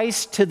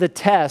Christ to the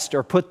test,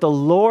 or put the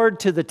Lord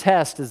to the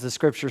test, as the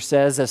scripture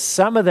says, as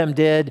some of them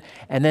did,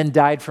 and then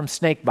died from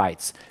snake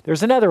bites.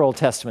 There's another Old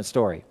Testament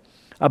story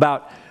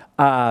about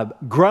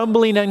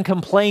grumbling and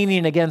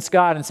complaining against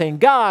God and saying,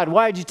 God,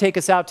 why did you take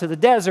us out to the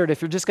desert if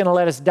you're just going to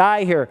let us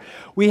die here?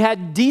 We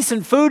had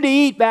decent food to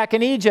eat back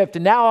in Egypt,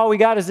 and now all we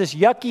got is this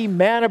yucky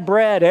manna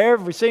bread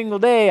every single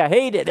day. I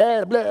hate it.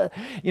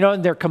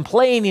 And they're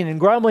complaining and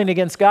grumbling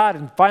against God,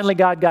 and finally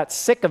God got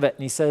sick of it,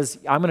 and he says,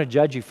 I'm going to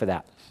judge you for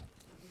that.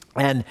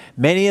 And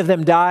many of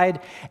them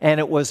died, and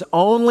it was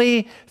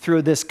only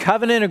through this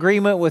covenant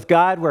agreement with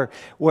God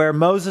where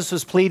Moses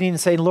was pleading and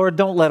saying, Lord,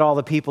 don't let all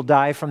the people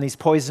die from these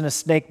poisonous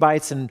snake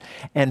bites. And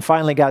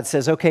finally God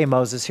says, okay,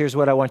 Moses, here's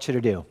what I want you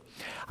to do.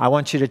 I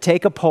want you to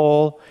take a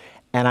pole,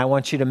 and I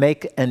want you to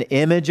make an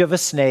image of a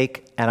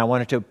snake, and I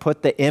want you to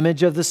put the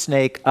image of the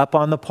snake up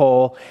on the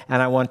pole,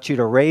 and I want you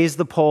to raise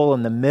the pole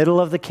in the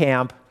middle of the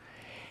camp.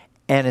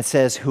 And it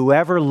says,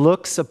 whoever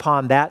looks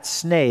upon that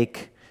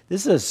snake.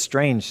 This is a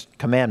strange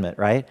commandment,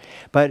 right?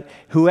 But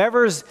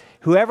whoever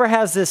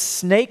has this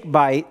snake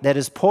bite that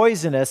is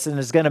poisonous and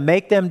is going to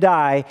make them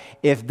die,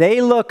 if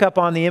they look up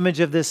on the image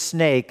of this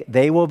snake,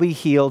 they will be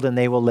healed and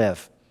they will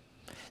live.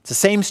 It's the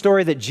same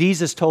story that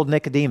Jesus told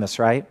Nicodemus,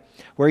 right?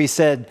 Where he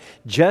said,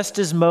 just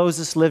as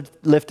Moses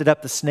lifted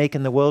up the snake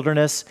in the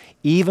wilderness,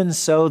 even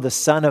so the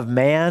Son of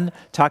Man,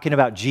 talking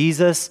about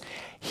Jesus,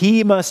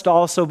 he must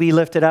also be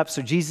lifted up.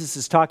 So Jesus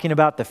is talking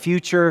about the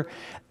future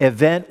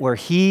event where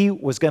he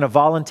was going to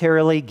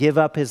voluntarily give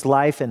up his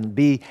life and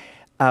be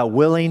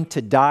willing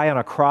to die on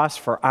a cross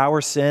for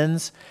our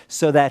sins,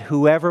 so that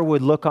whoever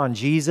would look on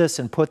Jesus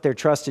and put their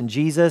trust in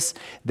Jesus,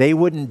 they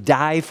wouldn't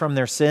die from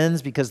their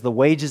sins, because the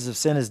wages of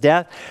sin is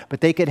death,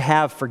 but they could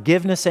have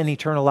forgiveness and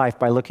eternal life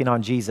by looking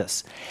on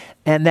Jesus.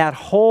 And that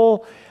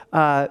whole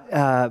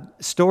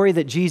story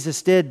that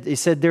Jesus did, he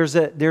said there's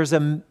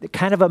a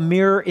kind of a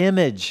mirror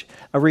image,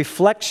 a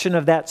reflection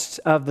of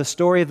the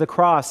story of the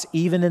cross,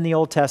 even in the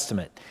Old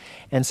Testament.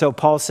 And so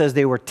Paul says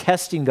they were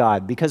testing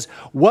God, because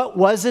what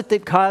was it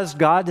that caused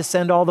God to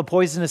send all the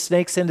poisonous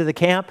snakes into the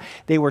camp?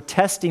 They were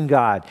testing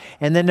God.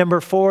 And then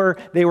number 4,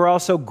 they were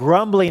also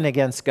grumbling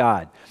against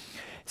God.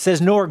 It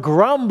says, nor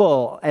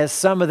grumble as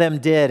some of them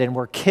did and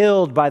were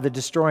killed by the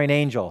destroying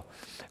angel.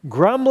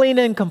 Grumbling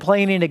and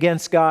complaining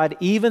against God,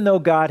 even though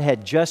God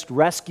had just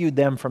rescued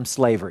them from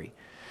slavery.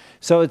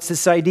 So it's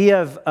this idea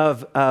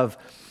of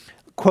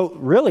quote,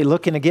 really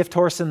looking a gift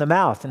horse in the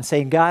mouth and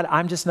saying, God,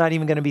 I'm just not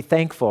even going to be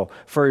thankful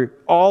for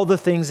all the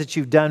things that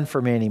you've done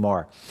for me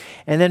anymore.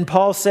 And then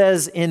Paul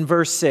says in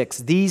verse 6,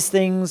 these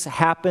things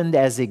happened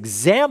as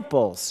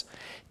examples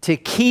to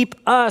keep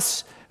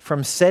us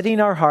from setting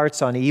our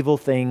hearts on evil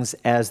things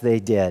as they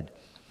did.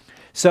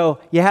 So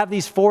you have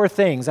these 4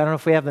 things. I don't know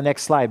if we have the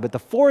next slide, but the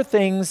 4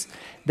 things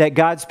that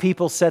God's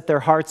people set their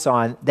hearts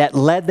on that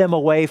led them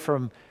away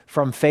from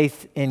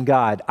faith in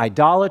God: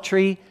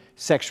 idolatry,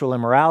 sexual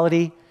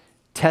immorality,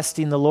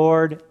 testing the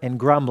Lord, and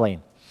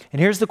grumbling.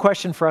 And here's the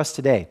question for us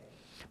today,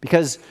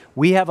 because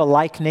we have a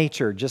like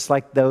nature, just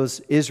like those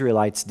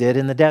Israelites did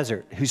in the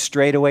desert, who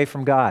strayed away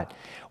from God.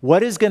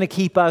 What is going to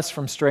keep us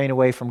from straying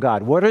away from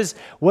God? What is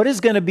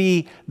going to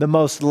be the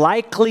most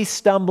likely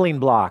stumbling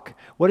block?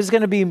 What is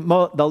going to be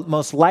the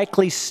most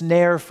likely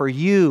snare for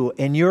you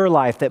in your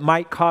life that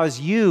might cause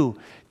you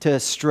to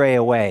stray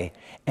away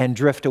and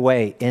drift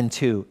away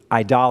into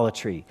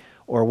idolatry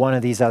or one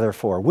of these other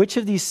 4? Which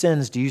of these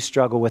sins do you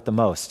struggle with the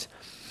most?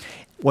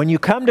 When you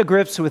come to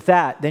grips with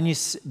that, then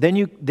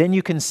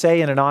you can say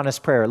in an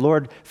honest prayer,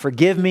 Lord,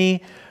 forgive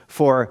me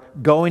for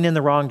going in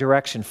the wrong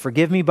direction.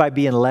 Forgive me by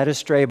being led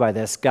astray by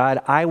this. God,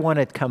 I want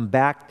to come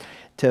back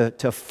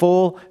to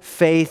full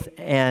faith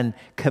and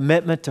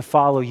commitment to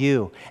follow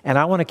you. And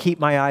I want to keep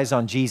my eyes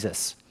on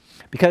Jesus.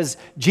 Because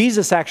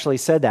Jesus actually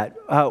said that.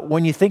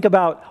 When you think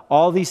about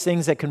all these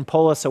things that can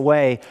pull us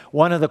away,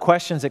 one of the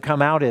questions that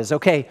come out is,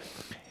 okay,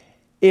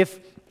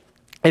 if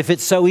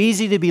it's so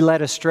easy to be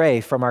led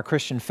astray from our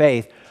Christian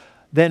faith,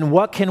 then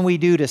what can we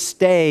do to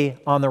stay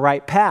on the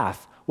right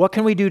path? What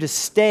can we do to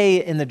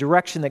stay in the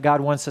direction that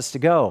God wants us to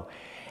go?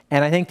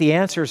 And I think the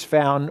answer is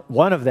found,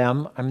 one of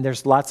them,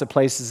 there's lots of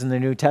places in the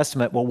New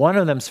Testament, but one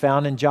of them is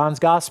found in John's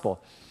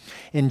Gospel.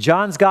 In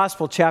John's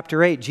Gospel,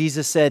 chapter 8,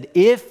 Jesus said,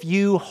 if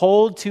you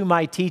hold to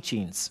my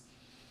teachings,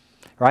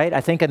 right?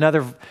 I think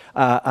another,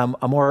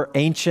 a more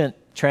ancient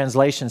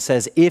translation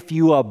says, if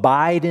you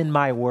abide in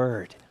my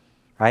word.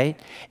 Right?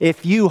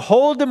 If you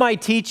hold to my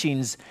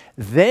teachings,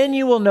 then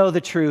you will know the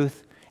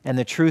truth, and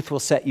the truth will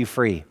set you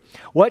free.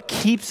 What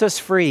keeps us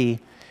free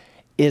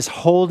is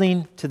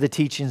holding to the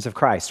teachings of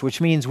Christ,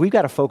 which means we've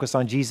got to focus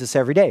on Jesus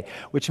every day,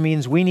 which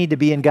means we need to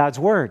be in God's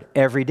word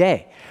every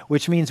day,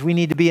 which means we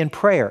need to be in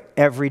prayer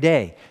every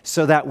day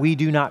so that we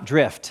do not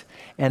drift.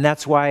 And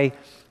that's why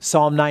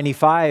Psalm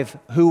 95,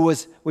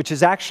 which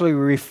is actually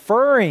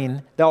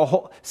referring,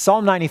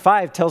 Psalm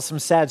 95 tells some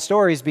sad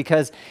stories,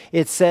 because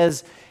it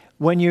says,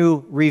 when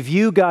you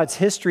review God's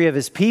history of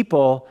his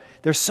people,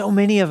 there's so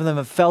many of them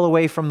have fell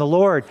away from the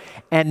Lord.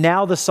 And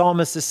now the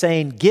psalmist is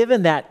saying,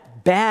 given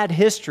that bad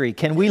history,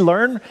 can we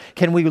learn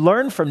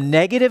from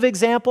negative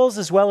examples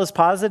as well as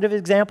positive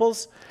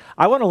examples?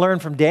 I want to learn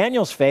from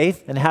Daniel's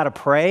faith and how to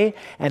pray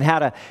and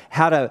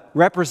how to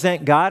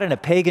represent God in a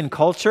pagan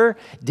culture.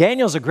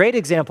 Daniel's a great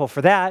example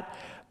for that.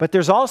 But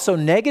there's also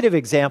negative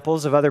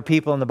examples of other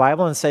people in the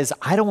Bible, and says,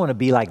 I don't want to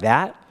be like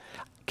that.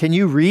 Can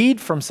you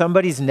read from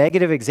somebody's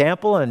negative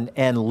example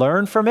and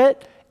learn from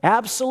it?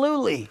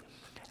 Absolutely.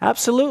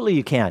 Absolutely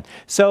you can.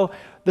 So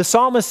the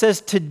psalmist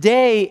says,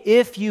 today,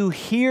 if you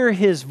hear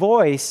his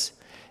voice,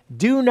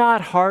 do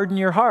not harden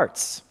your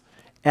hearts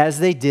as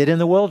they did in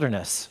the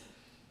wilderness,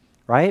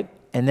 right?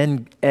 And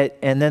then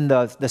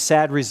the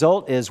sad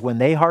result is when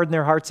they hardened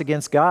their hearts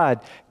against God,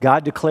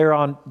 God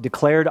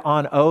declared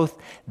on oath,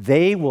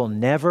 they will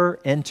never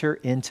enter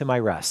into my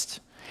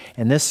rest.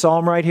 And this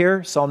psalm right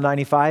here, Psalm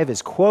 95,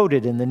 is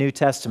quoted in the New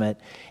Testament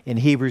in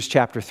Hebrews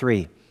chapter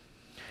 3.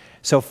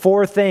 So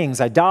 4 things: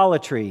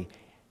 idolatry,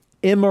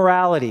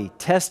 immorality,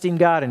 testing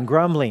God, and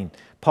grumbling.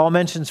 Paul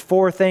mentions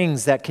 4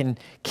 things that can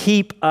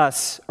keep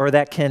us, or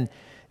that can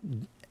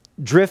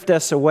drift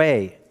us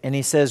away. And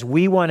he says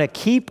we want to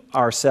keep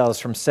ourselves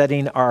from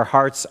setting our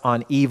hearts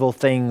on evil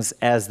things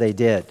as they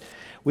did.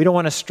 We don't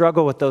want to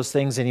struggle with those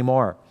things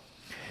anymore.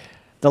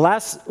 The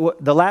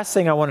last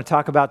thing I want to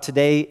talk about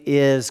today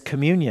is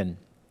communion,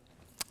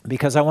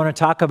 because I want to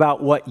talk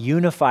about what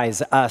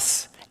unifies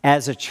us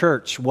as a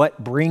church,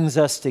 what brings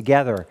us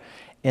together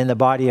in the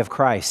body of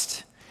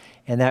Christ,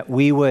 and that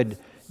we would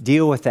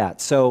deal with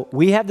that. So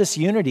we have this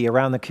unity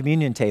around the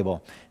communion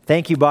table.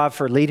 Thank you, Bob,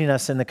 for leading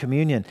us in the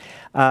communion,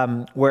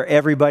 where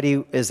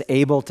everybody is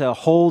able to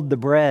hold the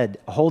bread,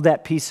 hold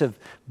that piece of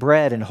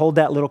bread and hold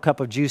that little cup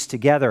of juice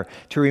together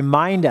to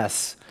remind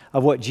us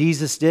of what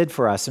Jesus did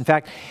for us. In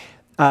fact,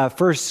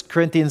 1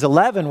 Corinthians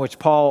 11, which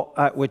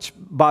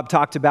Bob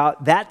talked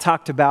about, that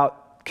talked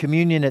about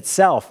communion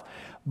itself.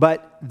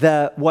 But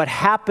what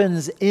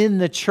happens in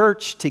the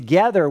church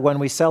together when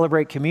we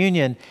celebrate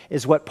communion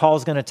is what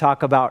Paul's going to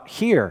talk about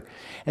here.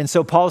 And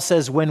so Paul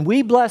says, when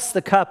we bless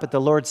the cup at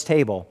the Lord's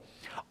table,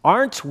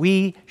 aren't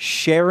we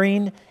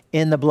sharing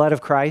in the blood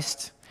of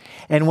Christ?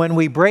 And when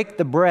we break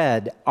the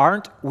bread,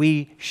 aren't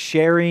we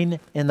sharing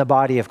in the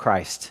body of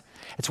Christ?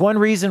 It's one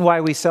reason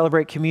why we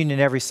celebrate communion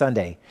every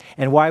Sunday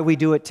and why we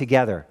do it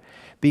together.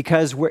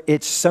 Because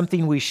it's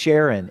something we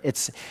share in.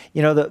 It's,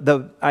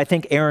 I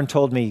think Erin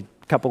told me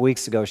a couple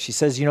weeks ago, she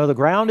says, the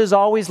ground is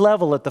always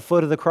level at the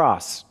foot of the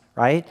cross,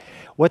 right?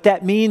 What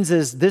that means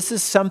is this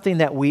is something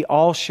that we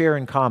all share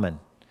in common.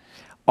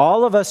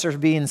 All of us are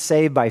being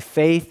saved by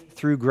faith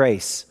through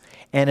grace,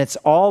 and it's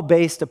all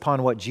based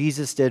upon what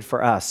Jesus did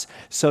for us.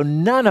 So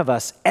none of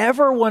us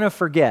ever want to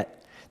forget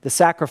the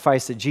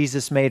sacrifice that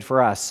Jesus made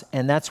for us,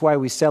 and that's why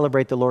we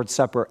celebrate the Lord's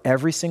Supper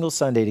every single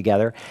Sunday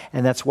together,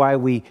 and that's why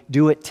we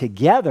do it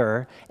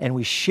together, and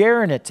we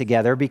share in it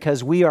together, because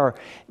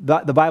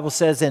the Bible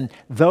says, and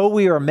though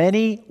we are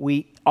many,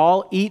 we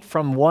all eat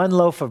from one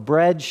loaf of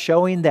bread,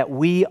 showing that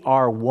we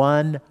are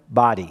one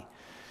body.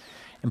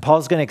 And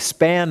Paul's going to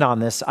expand on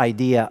this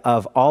idea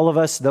of all of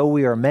us, though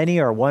we are many,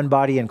 are one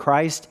body in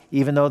Christ,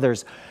 even though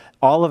there's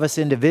all of us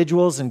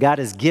individuals, and God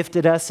has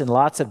gifted us in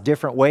lots of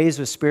different ways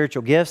with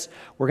spiritual gifts.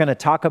 We're going to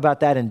talk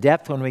about that in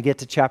depth when we get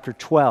to chapter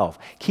 12.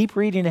 Keep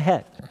reading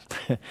ahead.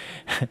 We're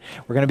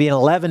going to be in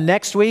 11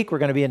 next week. We're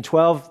going to be in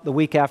 12 the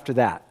week after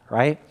that,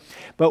 right?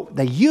 But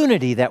the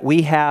unity that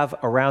we have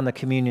around the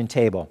communion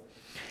table.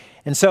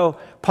 And so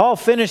Paul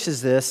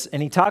finishes this,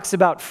 and he talks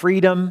about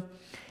freedom,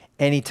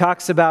 and he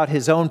talks about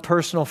his own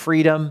personal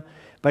freedom.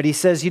 But he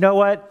says, you know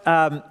what?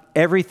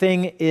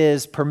 Everything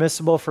is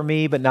permissible for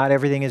me, but not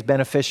everything is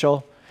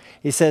beneficial.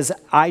 He says,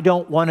 I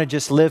don't want to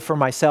just live for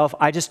myself.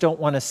 I just don't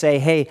want to say,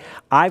 hey,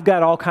 I've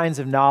got all kinds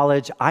of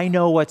knowledge. I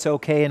know what's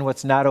okay and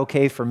what's not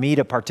okay for me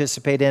to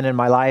participate in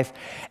my life,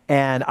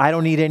 and I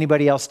don't need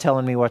anybody else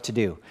telling me what to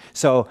do.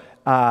 So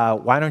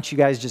why don't you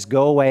guys just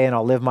go away and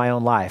I'll live my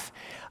own life?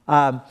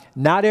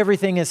 Not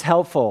everything is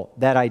helpful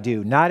that I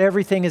do. Not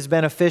everything is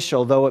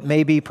beneficial, though it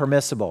may be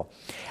permissible.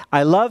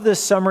 I love this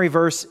summary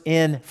verse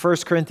in 1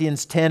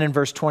 Corinthians 10 and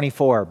verse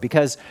 24,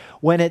 because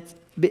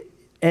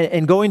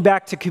and going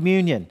back to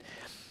communion,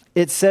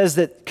 it says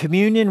that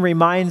communion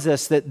reminds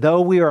us that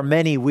though we are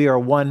many, we are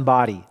one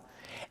body.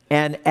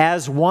 And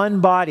as one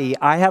body,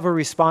 I have a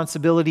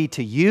responsibility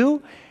to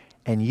you,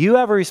 and you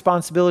have a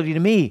responsibility to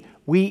me.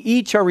 We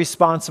each are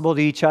responsible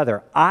to each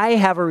other. I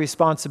have a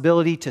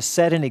responsibility to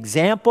set an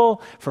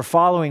example for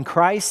following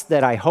Christ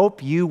that I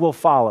hope you will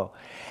follow.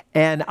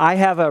 And I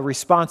have a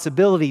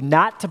responsibility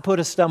not to put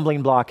a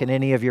stumbling block in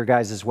any of your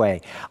guys'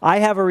 way. I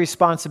have a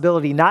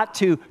responsibility not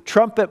to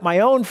trumpet my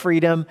own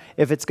freedom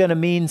if it's going to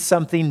mean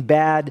something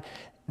bad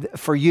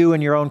for you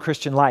in your own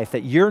Christian life,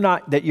 that you're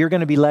going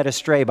to be led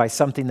astray by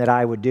something that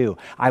I would do.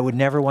 I would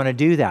never want to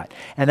do that.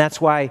 And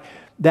that's why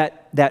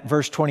that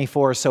verse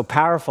 24 is so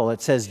powerful.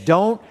 It says,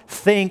 don't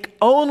think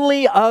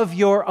only of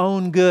your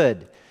own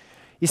good.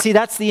 You see,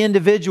 that's the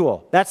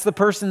individual. That's the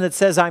person that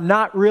says, I'm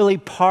not really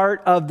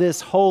part of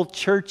this whole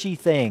churchy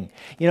thing.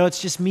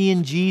 It's just me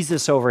and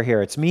Jesus over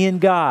here. It's me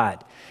and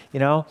God,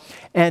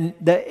 And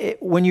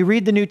when you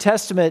read the New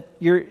Testament,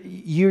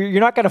 you're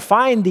not going to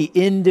find the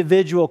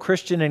individual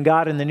Christian and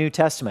God in the New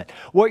Testament.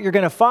 What you're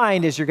going to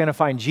find is you're going to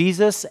find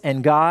Jesus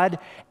and God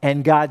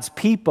and God's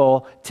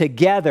people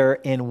together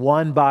in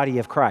one body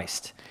of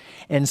Christ.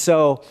 And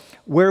so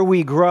where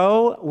we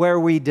grow, where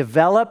we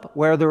develop,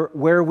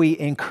 where we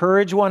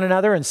encourage one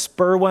another and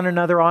spur one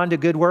another on to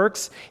good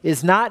works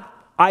is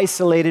not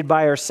isolated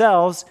by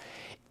ourselves.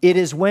 It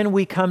is when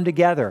we come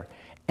together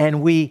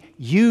and we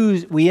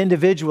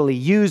individually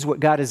use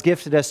what God has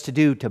gifted us to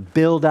do to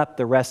build up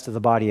the rest of the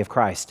body of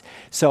Christ.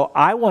 So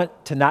I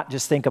want to not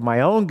just think of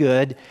my own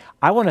good,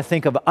 I want to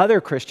think of other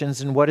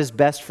Christians and what is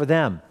best for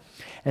them.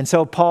 And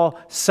so Paul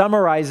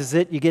summarizes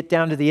it. You get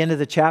down to the end of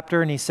the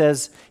chapter and he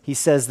says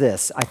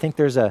this. I think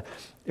there's a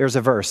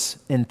verse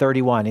in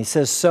 31. He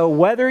says, so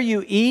whether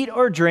you eat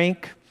or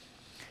drink,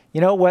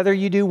 whether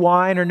you do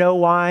wine or no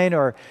wine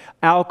or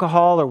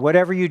alcohol or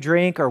whatever you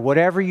drink or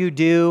whatever you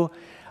do,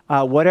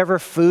 whatever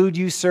food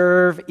you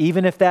serve,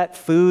 even if that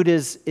food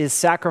is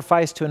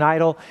sacrificed to an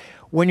idol,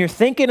 when you're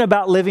thinking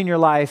about living your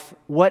life,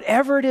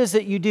 whatever it is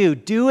that you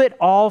do it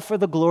all for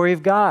the glory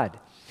of God.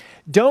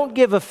 Don't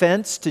give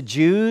offense to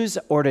Jews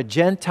or to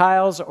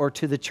Gentiles or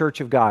to the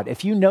church of God.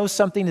 If you know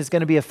something is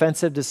going to be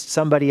offensive to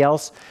somebody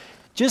else,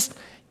 just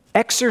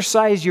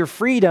exercise your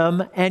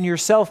freedom and your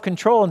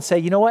self-control and say,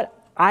 you know what?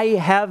 I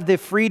have the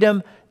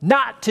freedom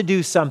not to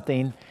do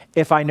something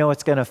if I know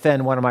it's going to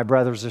offend one of my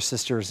brothers or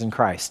sisters in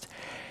Christ.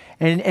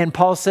 And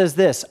Paul says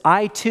this,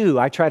 I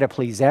try to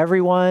please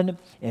everyone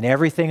in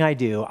everything I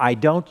do. I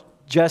don't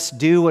just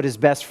do what is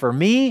best for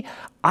me.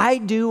 I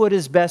do what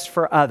is best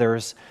for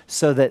others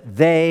so that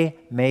they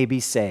may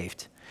be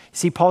saved.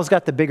 See, Paul's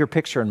got the bigger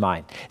picture in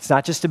mind. It's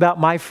not just about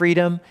my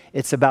freedom.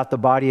 It's about the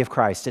body of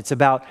Christ. It's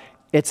about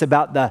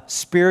the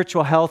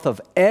spiritual health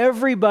of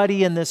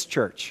everybody in this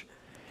church.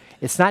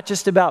 It's not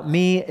just about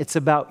me, it's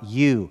about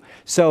you.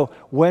 So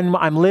when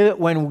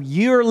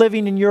you're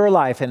living in your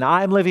life and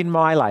I'm living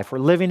my life, we're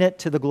living it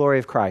to the glory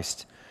of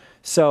Christ.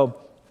 So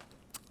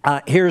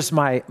here's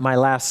my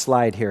last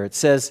slide here. It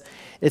says,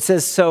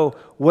 so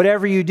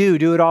whatever you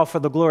do it all for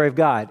the glory of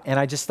God. And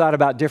I just thought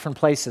about different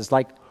places,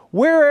 like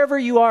wherever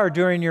you are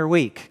during your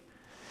week.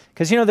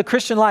 Because the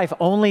Christian life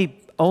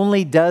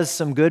only does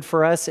some good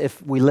for us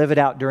if we live it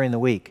out during the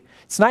week.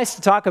 It's nice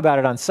to talk about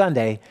it on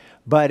Sunday,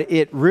 but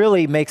it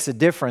really makes a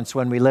difference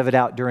when we live it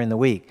out during the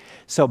week.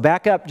 So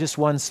back up just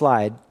one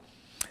slide,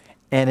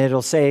 and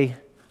it'll say,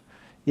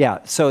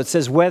 so it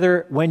says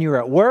when you're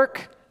at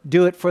work,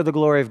 do it for the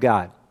glory of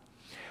God.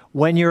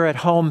 When you're at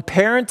home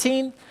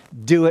parenting,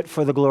 do it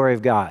for the glory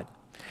of God.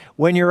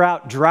 When you're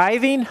out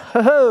driving,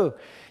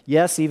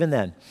 yes, even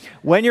then.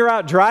 When you're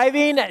out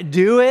driving,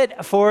 do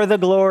it for the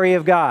glory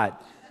of God.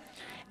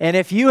 And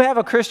if you have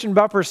a Christian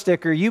bumper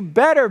sticker, you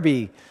better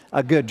be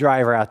a good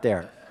driver out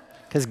there,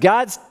 because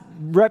God's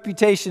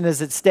reputation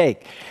is at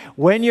stake.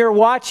 When you're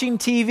watching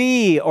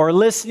TV or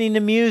listening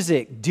to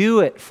music, do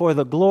it for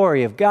the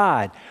glory of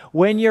God.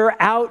 When you're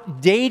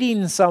out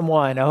dating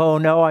someone, oh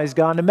no, I've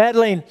gone to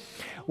meddling.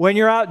 When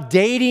you're out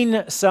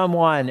dating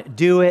someone,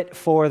 do it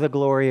for the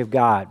glory of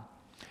God.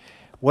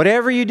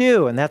 Whatever you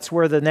do, and that's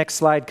where the next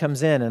slide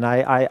comes in, and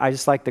I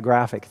just like the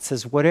graphic. It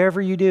says,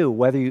 whatever you do,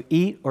 whether you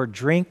eat or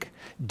drink,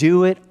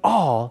 do it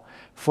all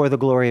for the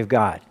glory of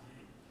God.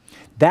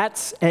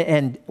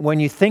 And when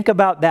you think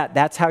about that,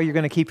 that's how you're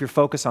going to keep your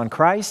focus on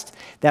Christ.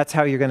 That's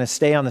how you're going to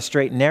stay on the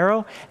straight and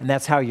narrow. And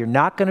that's how you're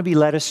not going to be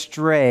led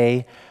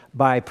astray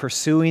by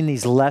pursuing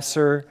these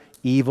lesser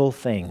evil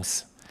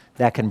things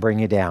that can bring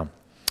you down.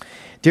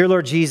 Dear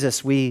Lord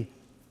Jesus, we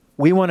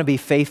want to be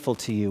faithful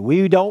to you.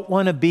 We don't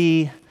want to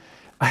be,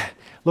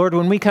 Lord,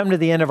 when we come to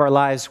the end of our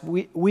lives,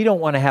 we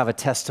don't want to have a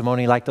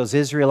testimony like those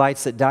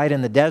Israelites that died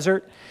in the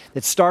desert,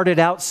 that started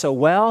out so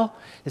well,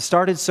 it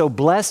started so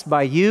blessed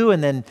by you,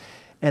 and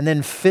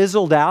then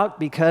fizzled out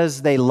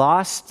because they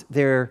lost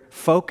their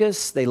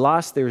focus, they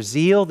lost their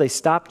zeal, they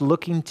stopped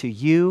looking to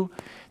you,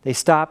 they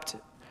stopped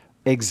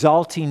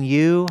exalting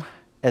you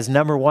as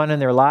number one in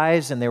their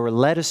lives, and they were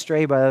led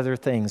astray by other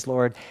things.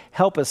 Lord,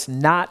 help us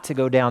not to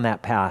go down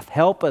that path.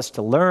 Help us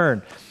to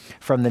learn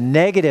from the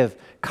negative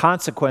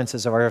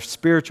consequences of our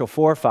spiritual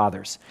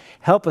forefathers.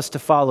 Help us to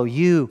follow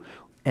you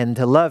and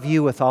to love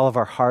you with all of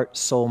our heart,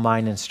 soul,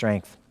 mind, and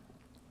strength.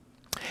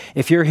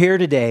 If you're here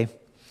today,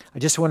 I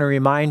just want to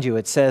remind you,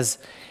 it says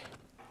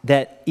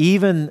that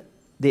even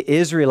the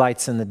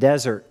Israelites in the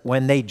desert,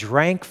 when they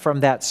drank from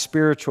that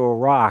spiritual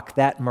rock,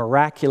 that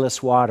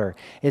miraculous water,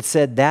 it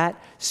said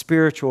that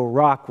spiritual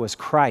rock was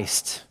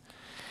Christ.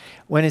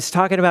 When it's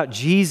talking about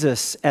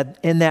Jesus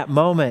in that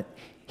moment,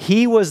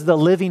 he was the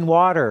living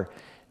water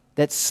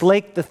that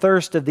slaked the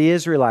thirst of the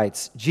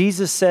Israelites.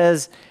 Jesus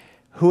says,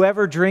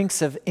 whoever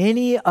drinks of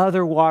any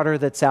other water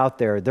that's out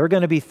there, they're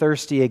going to be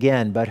thirsty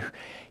again. But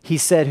he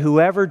said,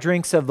 whoever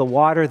drinks of the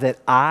water that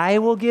I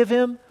will give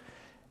him,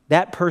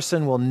 that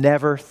person will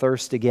never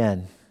thirst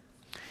again.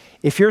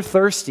 If you're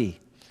thirsty,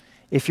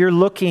 if you're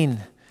looking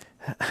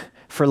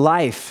for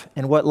life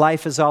and what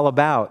life is all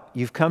about,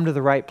 you've come to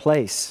the right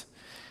place,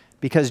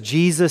 because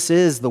Jesus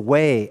is the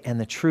way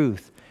and the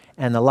truth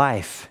and the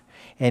life,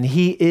 and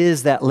he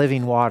is that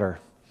living water.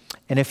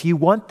 And if you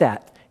want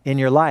that in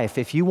your life,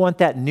 if you want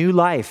that new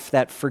life,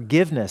 that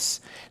forgiveness,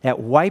 that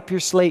wipe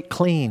your slate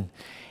clean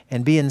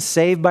and being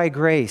saved by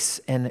grace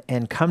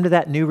and come to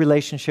that new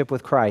relationship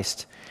with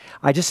Christ,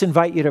 I just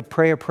invite you to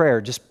pray a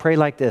prayer. Just pray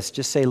like this.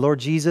 Just say, Lord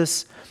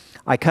Jesus,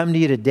 I come to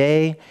you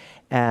today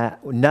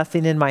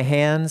nothing in my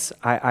hands.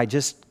 I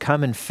just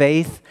come in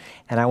faith,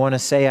 and I want to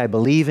say I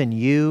believe in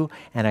you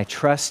and I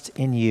trust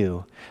in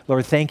you.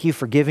 Lord, thank you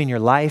for giving your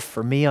life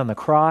for me on the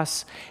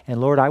cross. And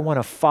Lord, I want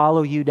to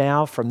follow you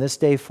now from this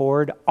day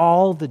forward,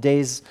 all the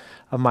days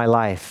of my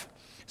life.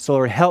 So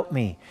Lord, help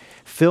me.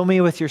 Fill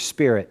me with your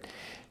Spirit.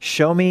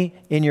 Show me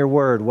in your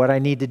word what I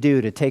need to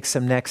do to take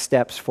some next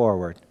steps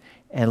forward.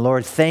 And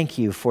Lord, thank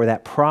you for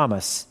that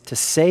promise to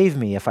save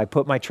me if I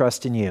put my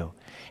trust in you.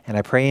 And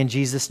I pray in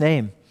Jesus'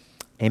 name,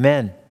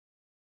 amen.